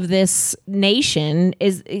citizens of this nation.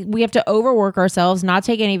 Is we have to overwork ourselves, not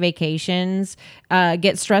take any vacations,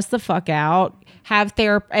 get stressed the fuck out. Have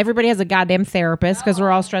everybody has a goddamn therapist because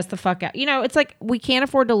we're all stressed the fuck out. You know, it's like we can't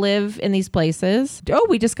afford to live in these places. Oh,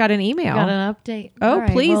 we just got an email. Got an update. Oh, All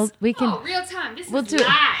right, please. Well, we can. real time. This We'll do it.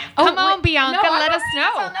 Come Oh, on, wait. Bianca, No, let I us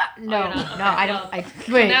know. No, I don't.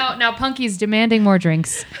 Wait. Now Punky's demanding more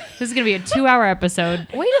drinks. This is gonna be a 2-hour episode.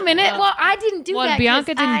 Wait a minute. Well, I didn't do Well, that.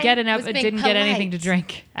 Bianca 'cause didn't get I was being anything to polite.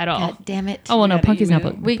 drink at all. God damn it. Oh well, no, got an Punky's not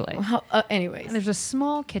email. polite. Anyways. And there's a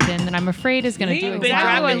small kitten that I'm afraid is gonna do You've been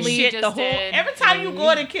exactly what dropping Lee shit just the whole... did. Every time you go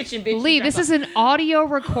in the kitchen, bitch. Lee, you this drop is an audio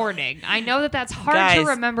recording. I know that's hard to Guys,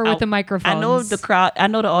 remember with the microphones. I know the crowd. I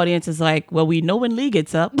know the audience is like, well, we know when Lee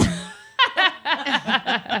gets up.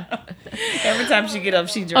 Every time she get up,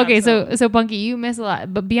 she drops. Okay, so Punky, you miss a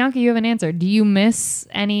lot, but Bianca, you have an answer. Do you miss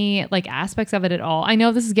any like aspects of it at all? I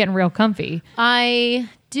know this is getting real comfy. I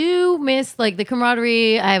do miss like the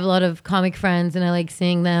camaraderie. I have a lot of comic friends and I like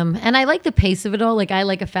seeing them. And I like the pace of it all. Like I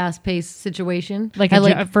like a fast paced situation. Like,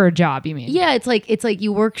 I for a job, you mean? yeah, it's like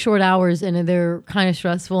you work short hours and they're kind of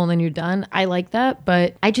stressful and then you're done. I like that,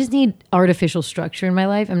 but I just need artificial structure in my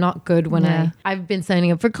life. I'm not good when Yeah. I've been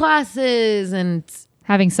signing up for classes and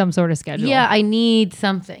Having some sort of schedule. yeah, I need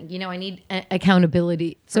something. You know, I need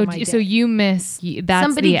accountability. So for my so day. you miss that's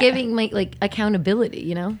somebody giving my like accountability,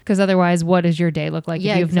 you know? because otherwise, what does your day look like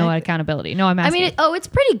Yeah, if you have no exactly. accountability? No, I'm I asking. mean, it's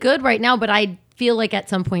pretty good right now, but I feel like at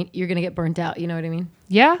some point you're going to get burnt out. You know what I mean?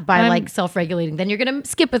 yeah, By I'm, like self-regulating. Then you're going to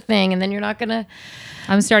skip a thing and then you're not going to.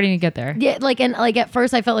 I'm starting to get there. Yeah. Like, and like at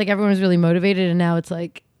first I felt like everyone was really motivated and now it's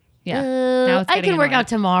like, Yeah. Now it's I getting can work annoying. out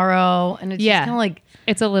tomorrow, and it's Yeah. just kind of like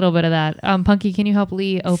It's a little bit of that. Punky, can you help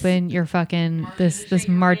Lee open your fucking this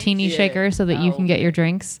martini shaker so that you can get your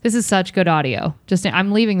drinks? This is such good audio. Just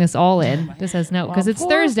I'm leaving this all in. This has no because it's poor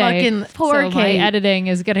Thursday. poor so my Kate. editing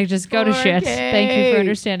is gonna just go to Poor shit. Thank you Kate. for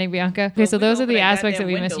understanding, Bianca. Okay, so those are the aspects that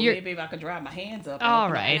we missed. Maybe if I could dry my hands up.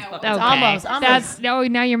 All right. Okay. almost. That's no.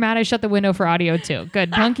 Now you're mad. I shut the window for audio too.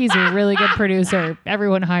 Good. Punky's a really good producer.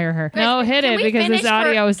 Everyone hire her. No, hit can it we because this finish for-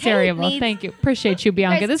 audio is Kate terrible. needs- Thank you. Appreciate you,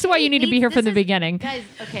 Bianca. Guys, This is why you need to be Kate here needs- from the this is- beginning. guys.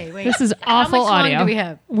 Okay, wait. This is awful How much audio. long do we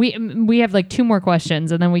have? We have like 2 more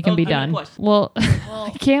questions and then we can be Okay, done. question. Well,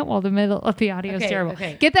 I can't while the middle of the audio is Okay, terrible.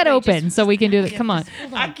 okay. Get that Wait, open so we can do it. Come on.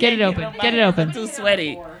 Get it open. Get it open. Too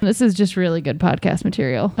sweaty. This is just really good podcast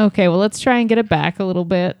material. Okay, well, let's try and get it back a little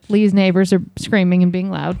bit. Lee's neighbors are screaming and being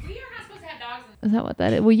loud. Is that what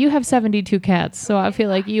that is? Well, you have 72 cats, so I feel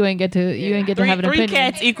like you ain't get to have an Three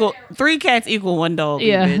opinion. three cats equal one dog.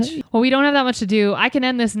 Yeah. Bitch. Well, we don't have that much to do. I can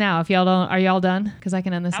end this now if y'all don't. Are y'all done? Because I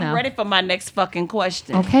can end this now. I'm ready for my next fucking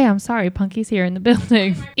question. Okay, I'm sorry. Punky's here in the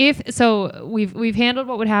building. If so, we've handled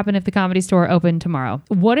what would happen if the Comedy Store opened tomorrow.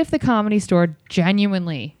 What if the Comedy Store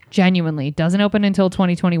genuinely doesn't open until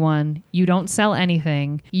 2021? You don't sell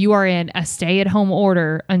anything. You are in a stay-at-home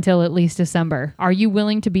order until at least December. Are you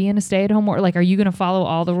willing to be in a stay-at-home order? Like, are you going to follow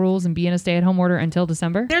all the rules and be in a stay-at-home order until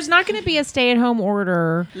December? There's not going to be a stay-at-home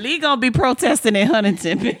order. Lee gonna be protesting in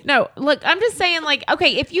Huntington. No, look, I'm just saying, like,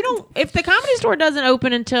 okay, if the Comedy Store doesn't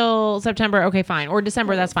open until September, okay, fine, or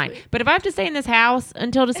December, that's fine. But if I have to stay in this house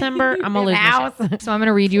until December, I'm gonna lose my shit. So I'm going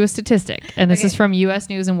to read you a statistic, and this is from U.S.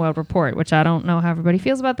 News and World Report, which I don't know how everybody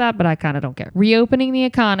feels about that, but I kind of don't care. Reopening the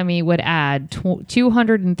economy would add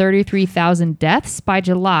 233,000 deaths by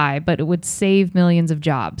July, but it would save millions of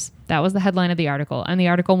jobs. That was the headline of the article, and the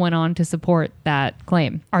article went on to support that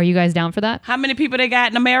claim. Are you guys down for that? How many people they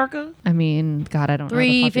got in America? I mean, God, I don't know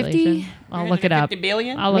the 350? population. I'll look it up. 350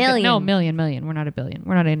 billion? I'll look it. No, Million. million. We're not a billion.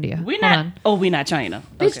 We're not India. We're Hold not. on. Oh, we're not China.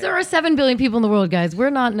 Bitch, Okay. there are 7 billion people in the world, guys. We're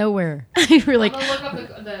not nowhere. We're like, Look up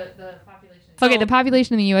the population. Okay, the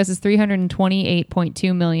population in the U.S. is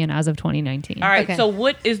 328.2 million as of 2019. All right. Okay. So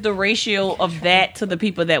what is the ratio of that to the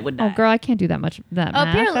people that would die? Oh, girl, I can't do that much. That math.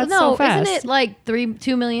 apparently, That's no, so fast. isn't it like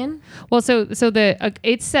 2 million? Well, so the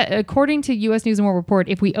it's set, according to U.S. News and World Report,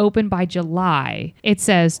 if we open by July, it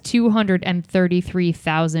says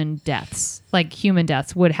 233,000 deaths, like human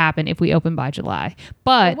deaths, would happen if we open by July.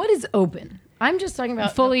 But What is open? I'm just talking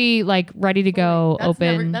about fully like ready to go, That's open.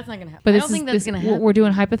 never- that's not gonna happen. But I this don't think is that's this, gonna happen. We're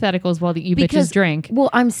doing hypotheticals while you bitches drink.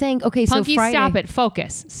 Well, I'm saying, okay, Punky, so Friday. stop it.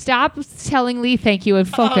 Focus. Stop telling Lee thank you and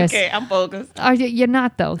focus. Okay, I'm focused. You're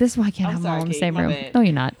not though. This is why I can't I'm have them all sorry, in the Kate, same my room. bad. No,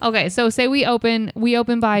 you're not. Okay, so say we open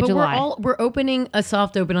by But July. we're opening a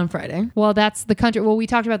soft open on Friday. Well, that's the country. Well, we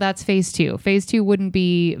talked about that's phase 2. Phase 2 wouldn't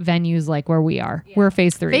be venues like where we are. We're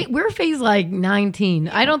phase 3. We're phase like 19.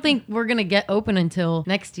 I don't think we're gonna get open until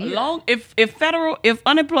next year. If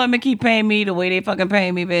unemployment keep paying me the way they fucking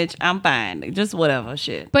pay me, bitch, I'm fine. Just whatever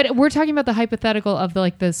shit. But we're talking about the hypothetical of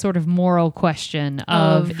the sort of moral question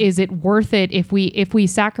of is it worth it if we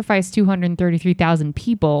sacrifice 233,000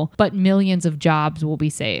 people, but millions of jobs will be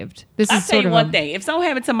saved. This I'll is tell sort you of one thing. If something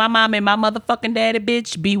happened to my mom and my motherfucking daddy,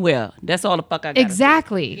 bitch, beware. That's all the fuck I got.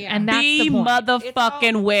 exactly, and that's Be the point.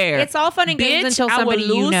 motherfucking where. It's all fun and games Bitch, until somebody I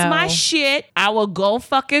will you lose know. my shit. I will go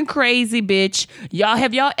fucking crazy, bitch.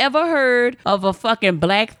 Have y'all ever heard of a fucking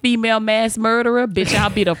black female mass murderer? Bitch, I'll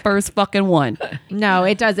be the first fucking one. No,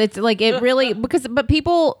 it does. It's like it really but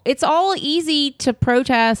people. It's all easy to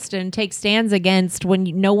protest and take stands against when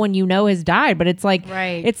no one you know has died. But it's like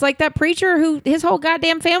Right. It's like that preacher who his whole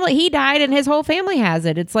goddamn family he died and his whole family has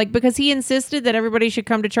it. It's like because he insisted that everybody should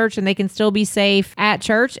come to church and they can still be safe at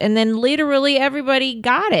church, and then literally everybody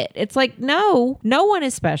got it. It's like no one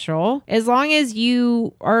is special as long as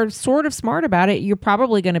you are sort of smart about it. You're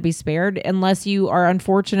probably going to be spared unless you are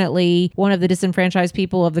unfortunately one of the disenfranchised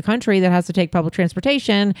people of the country that has to take public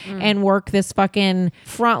transportation and work this fucking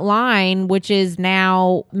front line, which is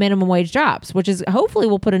now minimum wage jobs, which is hopefully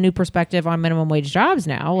will put a new perspective on minimum wage jobs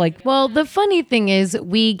now. Like, Well, the funny thing is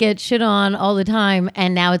we get shit on all the time,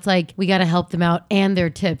 and now it's like we got to help them out and their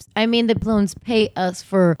tips. I mean, the loans pay us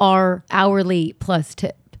for our hourly plus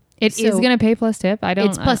tip. It is going to pay plus tip. I don't.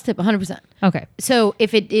 It's plus tip 100%. Okay. So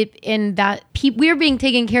if it in that we're being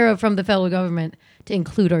taken care of from the federal government to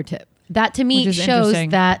include our tip. That to me Which is shows interesting.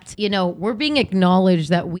 that, we're being acknowledged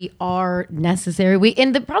that we are necessary.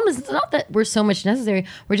 And the problem is it's not that we're so much necessary.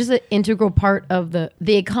 We're just an integral part of the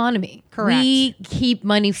economy. Correct. We keep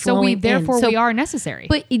money So flowing we are necessary.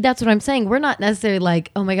 But that's what I'm saying. We're not necessarily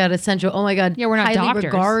like, oh my God, essential. Oh my God. Yeah, we're not highly doctors.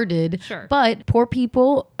 regarded. Sure. But poor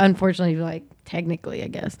people, unfortunately, like technically, I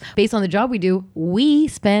guess. Based on the job we do, we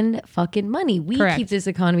spend fucking money. We Correct. keep this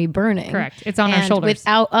economy burning. Correct. It's on our And shoulders.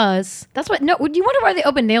 Without us, that's what. No, do you wonder why they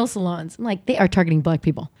open nail salons? I'm like, they are targeting black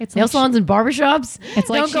people. It's nail like salons and barbershops. It's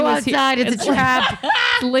like Don't she go was here- outside. It's it's a trap.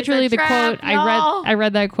 Literally It's a the trap, quote y'all. I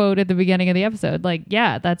read that quote at the beginning of the episode. Like,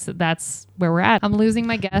 yeah, that's where we're at. I'm losing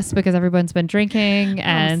my guests because everyone's been drinking,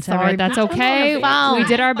 and sorry. that's Put them okay. on the phone. We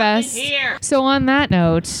did our best. So on that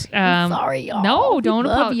note, Sorry, y'all. No, We don't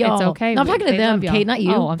love apologize. y'all. It's okay. No, I'm talking to They them, love y'all. Kate, not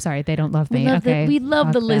you. Oh, I'm sorry. They don't love me. Okay. We love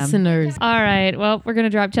Fuck the them. listeners. All right. Well, we're going to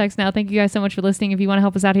drop checks now. Thank you guys so much for listening. If you want to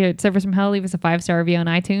help us out here at Service from Hell, leave us a 5-star review on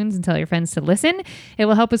iTunes and tell your friends to listen. It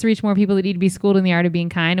will help us reach more people that need to be schooled in the art of being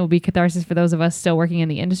kind. It will be catharsis for those of us still working in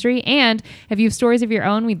the industry. And if you have stories of your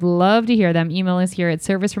own, we'd love to hear them. Email us here at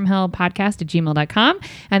servicefromhellpodcast@gmail.com.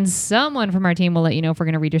 And someone from our team will let you know if we're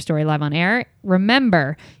going to read your story live on air.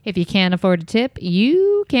 Remember, if you can't afford a tip,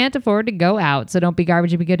 you can't afford to go out. So don't be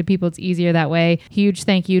garbage and be good to people. It's easier that way. Huge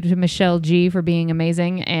thank you to Michelle G for being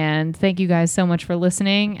amazing. And thank you guys so much for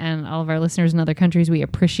listening. And all of our listeners in other countries, we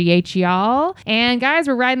appreciate y'all. And guys,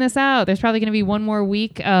 we're riding this out. There's probably going to be one more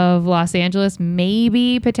week of Los Angeles,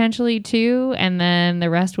 maybe potentially 2. And then the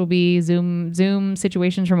rest will be Zoom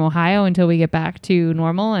situations from Ohio until we get back to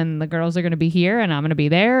normal. And the girls are going to be here and I'm going to be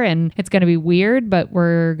there. And it's going to be weird, but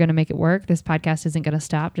we're going to make it work. This podcast isn't going to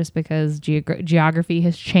stop just because geography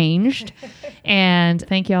has changed. And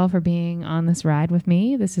thank y'all for being on this ride with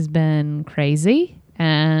me. This has been crazy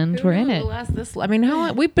and we're in it. I mean, how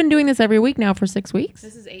long? We've been doing this every week now for 6 weeks.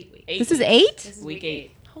 This is 8 weeks. This is 8? Week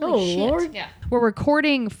 8. Oh, Lord. Yeah. We're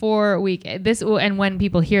recording for week this and when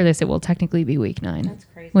people hear this, it will technically be week 9. That's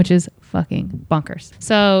crazy. Which is fucking bonkers.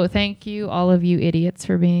 So thank you, all of you idiots,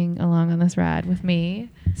 for being along on this ride with me.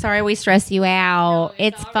 Sorry, we stressed you out.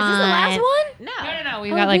 It's fun. Is this the last one? No.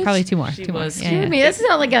 We've got like probably 2 more. Two more. was- Yeah, Excuse yeah. me, that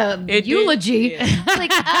sounds like a It did- eulogy. yeah.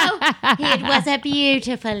 Like, oh, it was a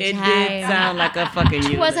beautiful It time. did sound like a fucking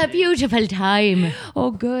It was a beautiful time. Oh,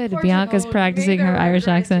 good. Bianca's practicing her Irish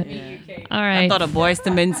accent. All I right. thought a Boys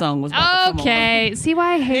to Men song was about to come on. Okay. See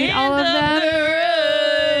why I hate all of them?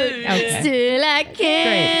 Okay. Still I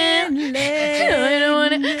can't live. I don't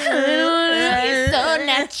wanna. It's so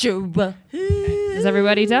natural. Is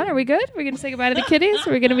everybody done? Are we good? We're going to say goodbye to the kitties?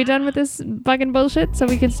 Are we going to be done with this fucking bullshit so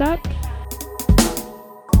we can stop?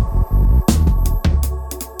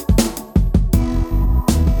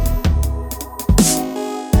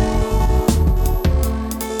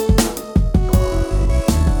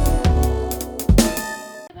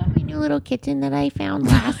 My new little kitten that I found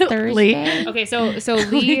last Thursday. Okay,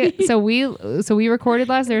 so we recorded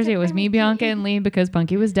last Thursday. It was me, Bianca, and Lee because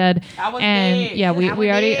Punky was dead. I was and dead. yeah, we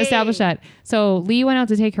already established that. So Lee went out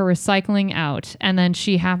to take her recycling out, and then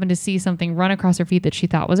she happened to see something run across her feet that she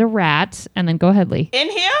thought was a rat. And then go ahead, Lee. In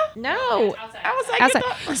here? No. I was like,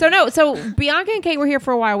 Outside. So Bianca and Kate were here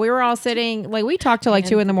for a while. We were all sitting, like we talked till like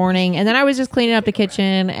 2 a.m, and then I was just cleaning up the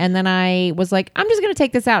kitchen, and then I was like, I'm just gonna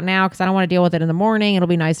take this out now because I don't want to deal with it in the morning. It'll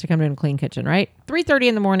be nice to come to a clean kitchen, right? 3:30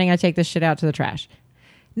 in the morning, I take this shit out to the trash.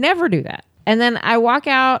 Never do that. And then I walk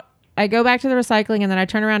out, I go back to the recycling, and then I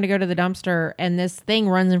turn around to go to the dumpster, and this thing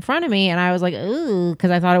runs in front of me, and I was like, ooh, because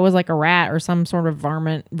I thought it was like a rat or some sort of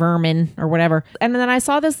vermin or whatever. And then I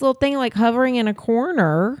saw this little thing like hovering in a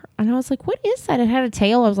corner, and I was like, what is that? It had a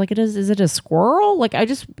tail. I was like, is it a squirrel? Like I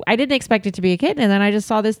didn't expect it to be a kitten, and then I just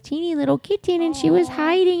saw this teeny little kitten, and she was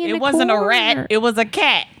hiding in the it wasn't a corner. rat. It was a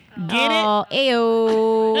cat. Get it? Oh,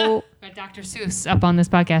 ayo. Got Dr. Seuss up on this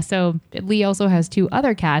podcast. So Lee also has 2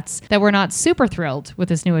 other cats that were not super thrilled with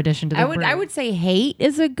this new addition to the I breed. would say hate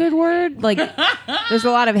is a good word. Like there's a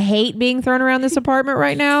lot of hate being thrown around this apartment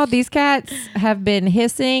right now. These cats have been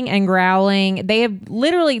hissing and growling. They have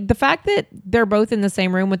literally, the fact that they're both in the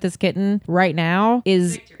same room with this kitten right now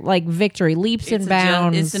is like victory, leaps and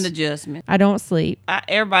bounds. It's an adjustment. I don't sleep.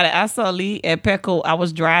 I saw Lee at Petco. I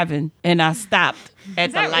was driving and I stopped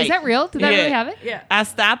at the light. Is that real? Did that really happen? Yeah. I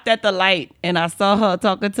stopped at the light and I saw her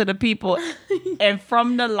talking to the people. And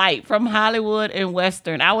from the light, from Hollywood and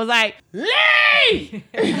Western, I was like, Lee!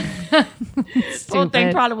 Whole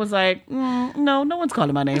thing probably was like, no one's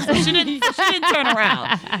calling my name. So she didn't turn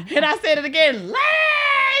around. And I said it again,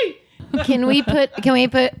 Lee! Can we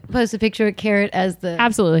post a picture of Carrot as the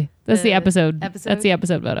Absolutely. That's the episode. episode? That's the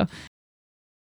episode photo.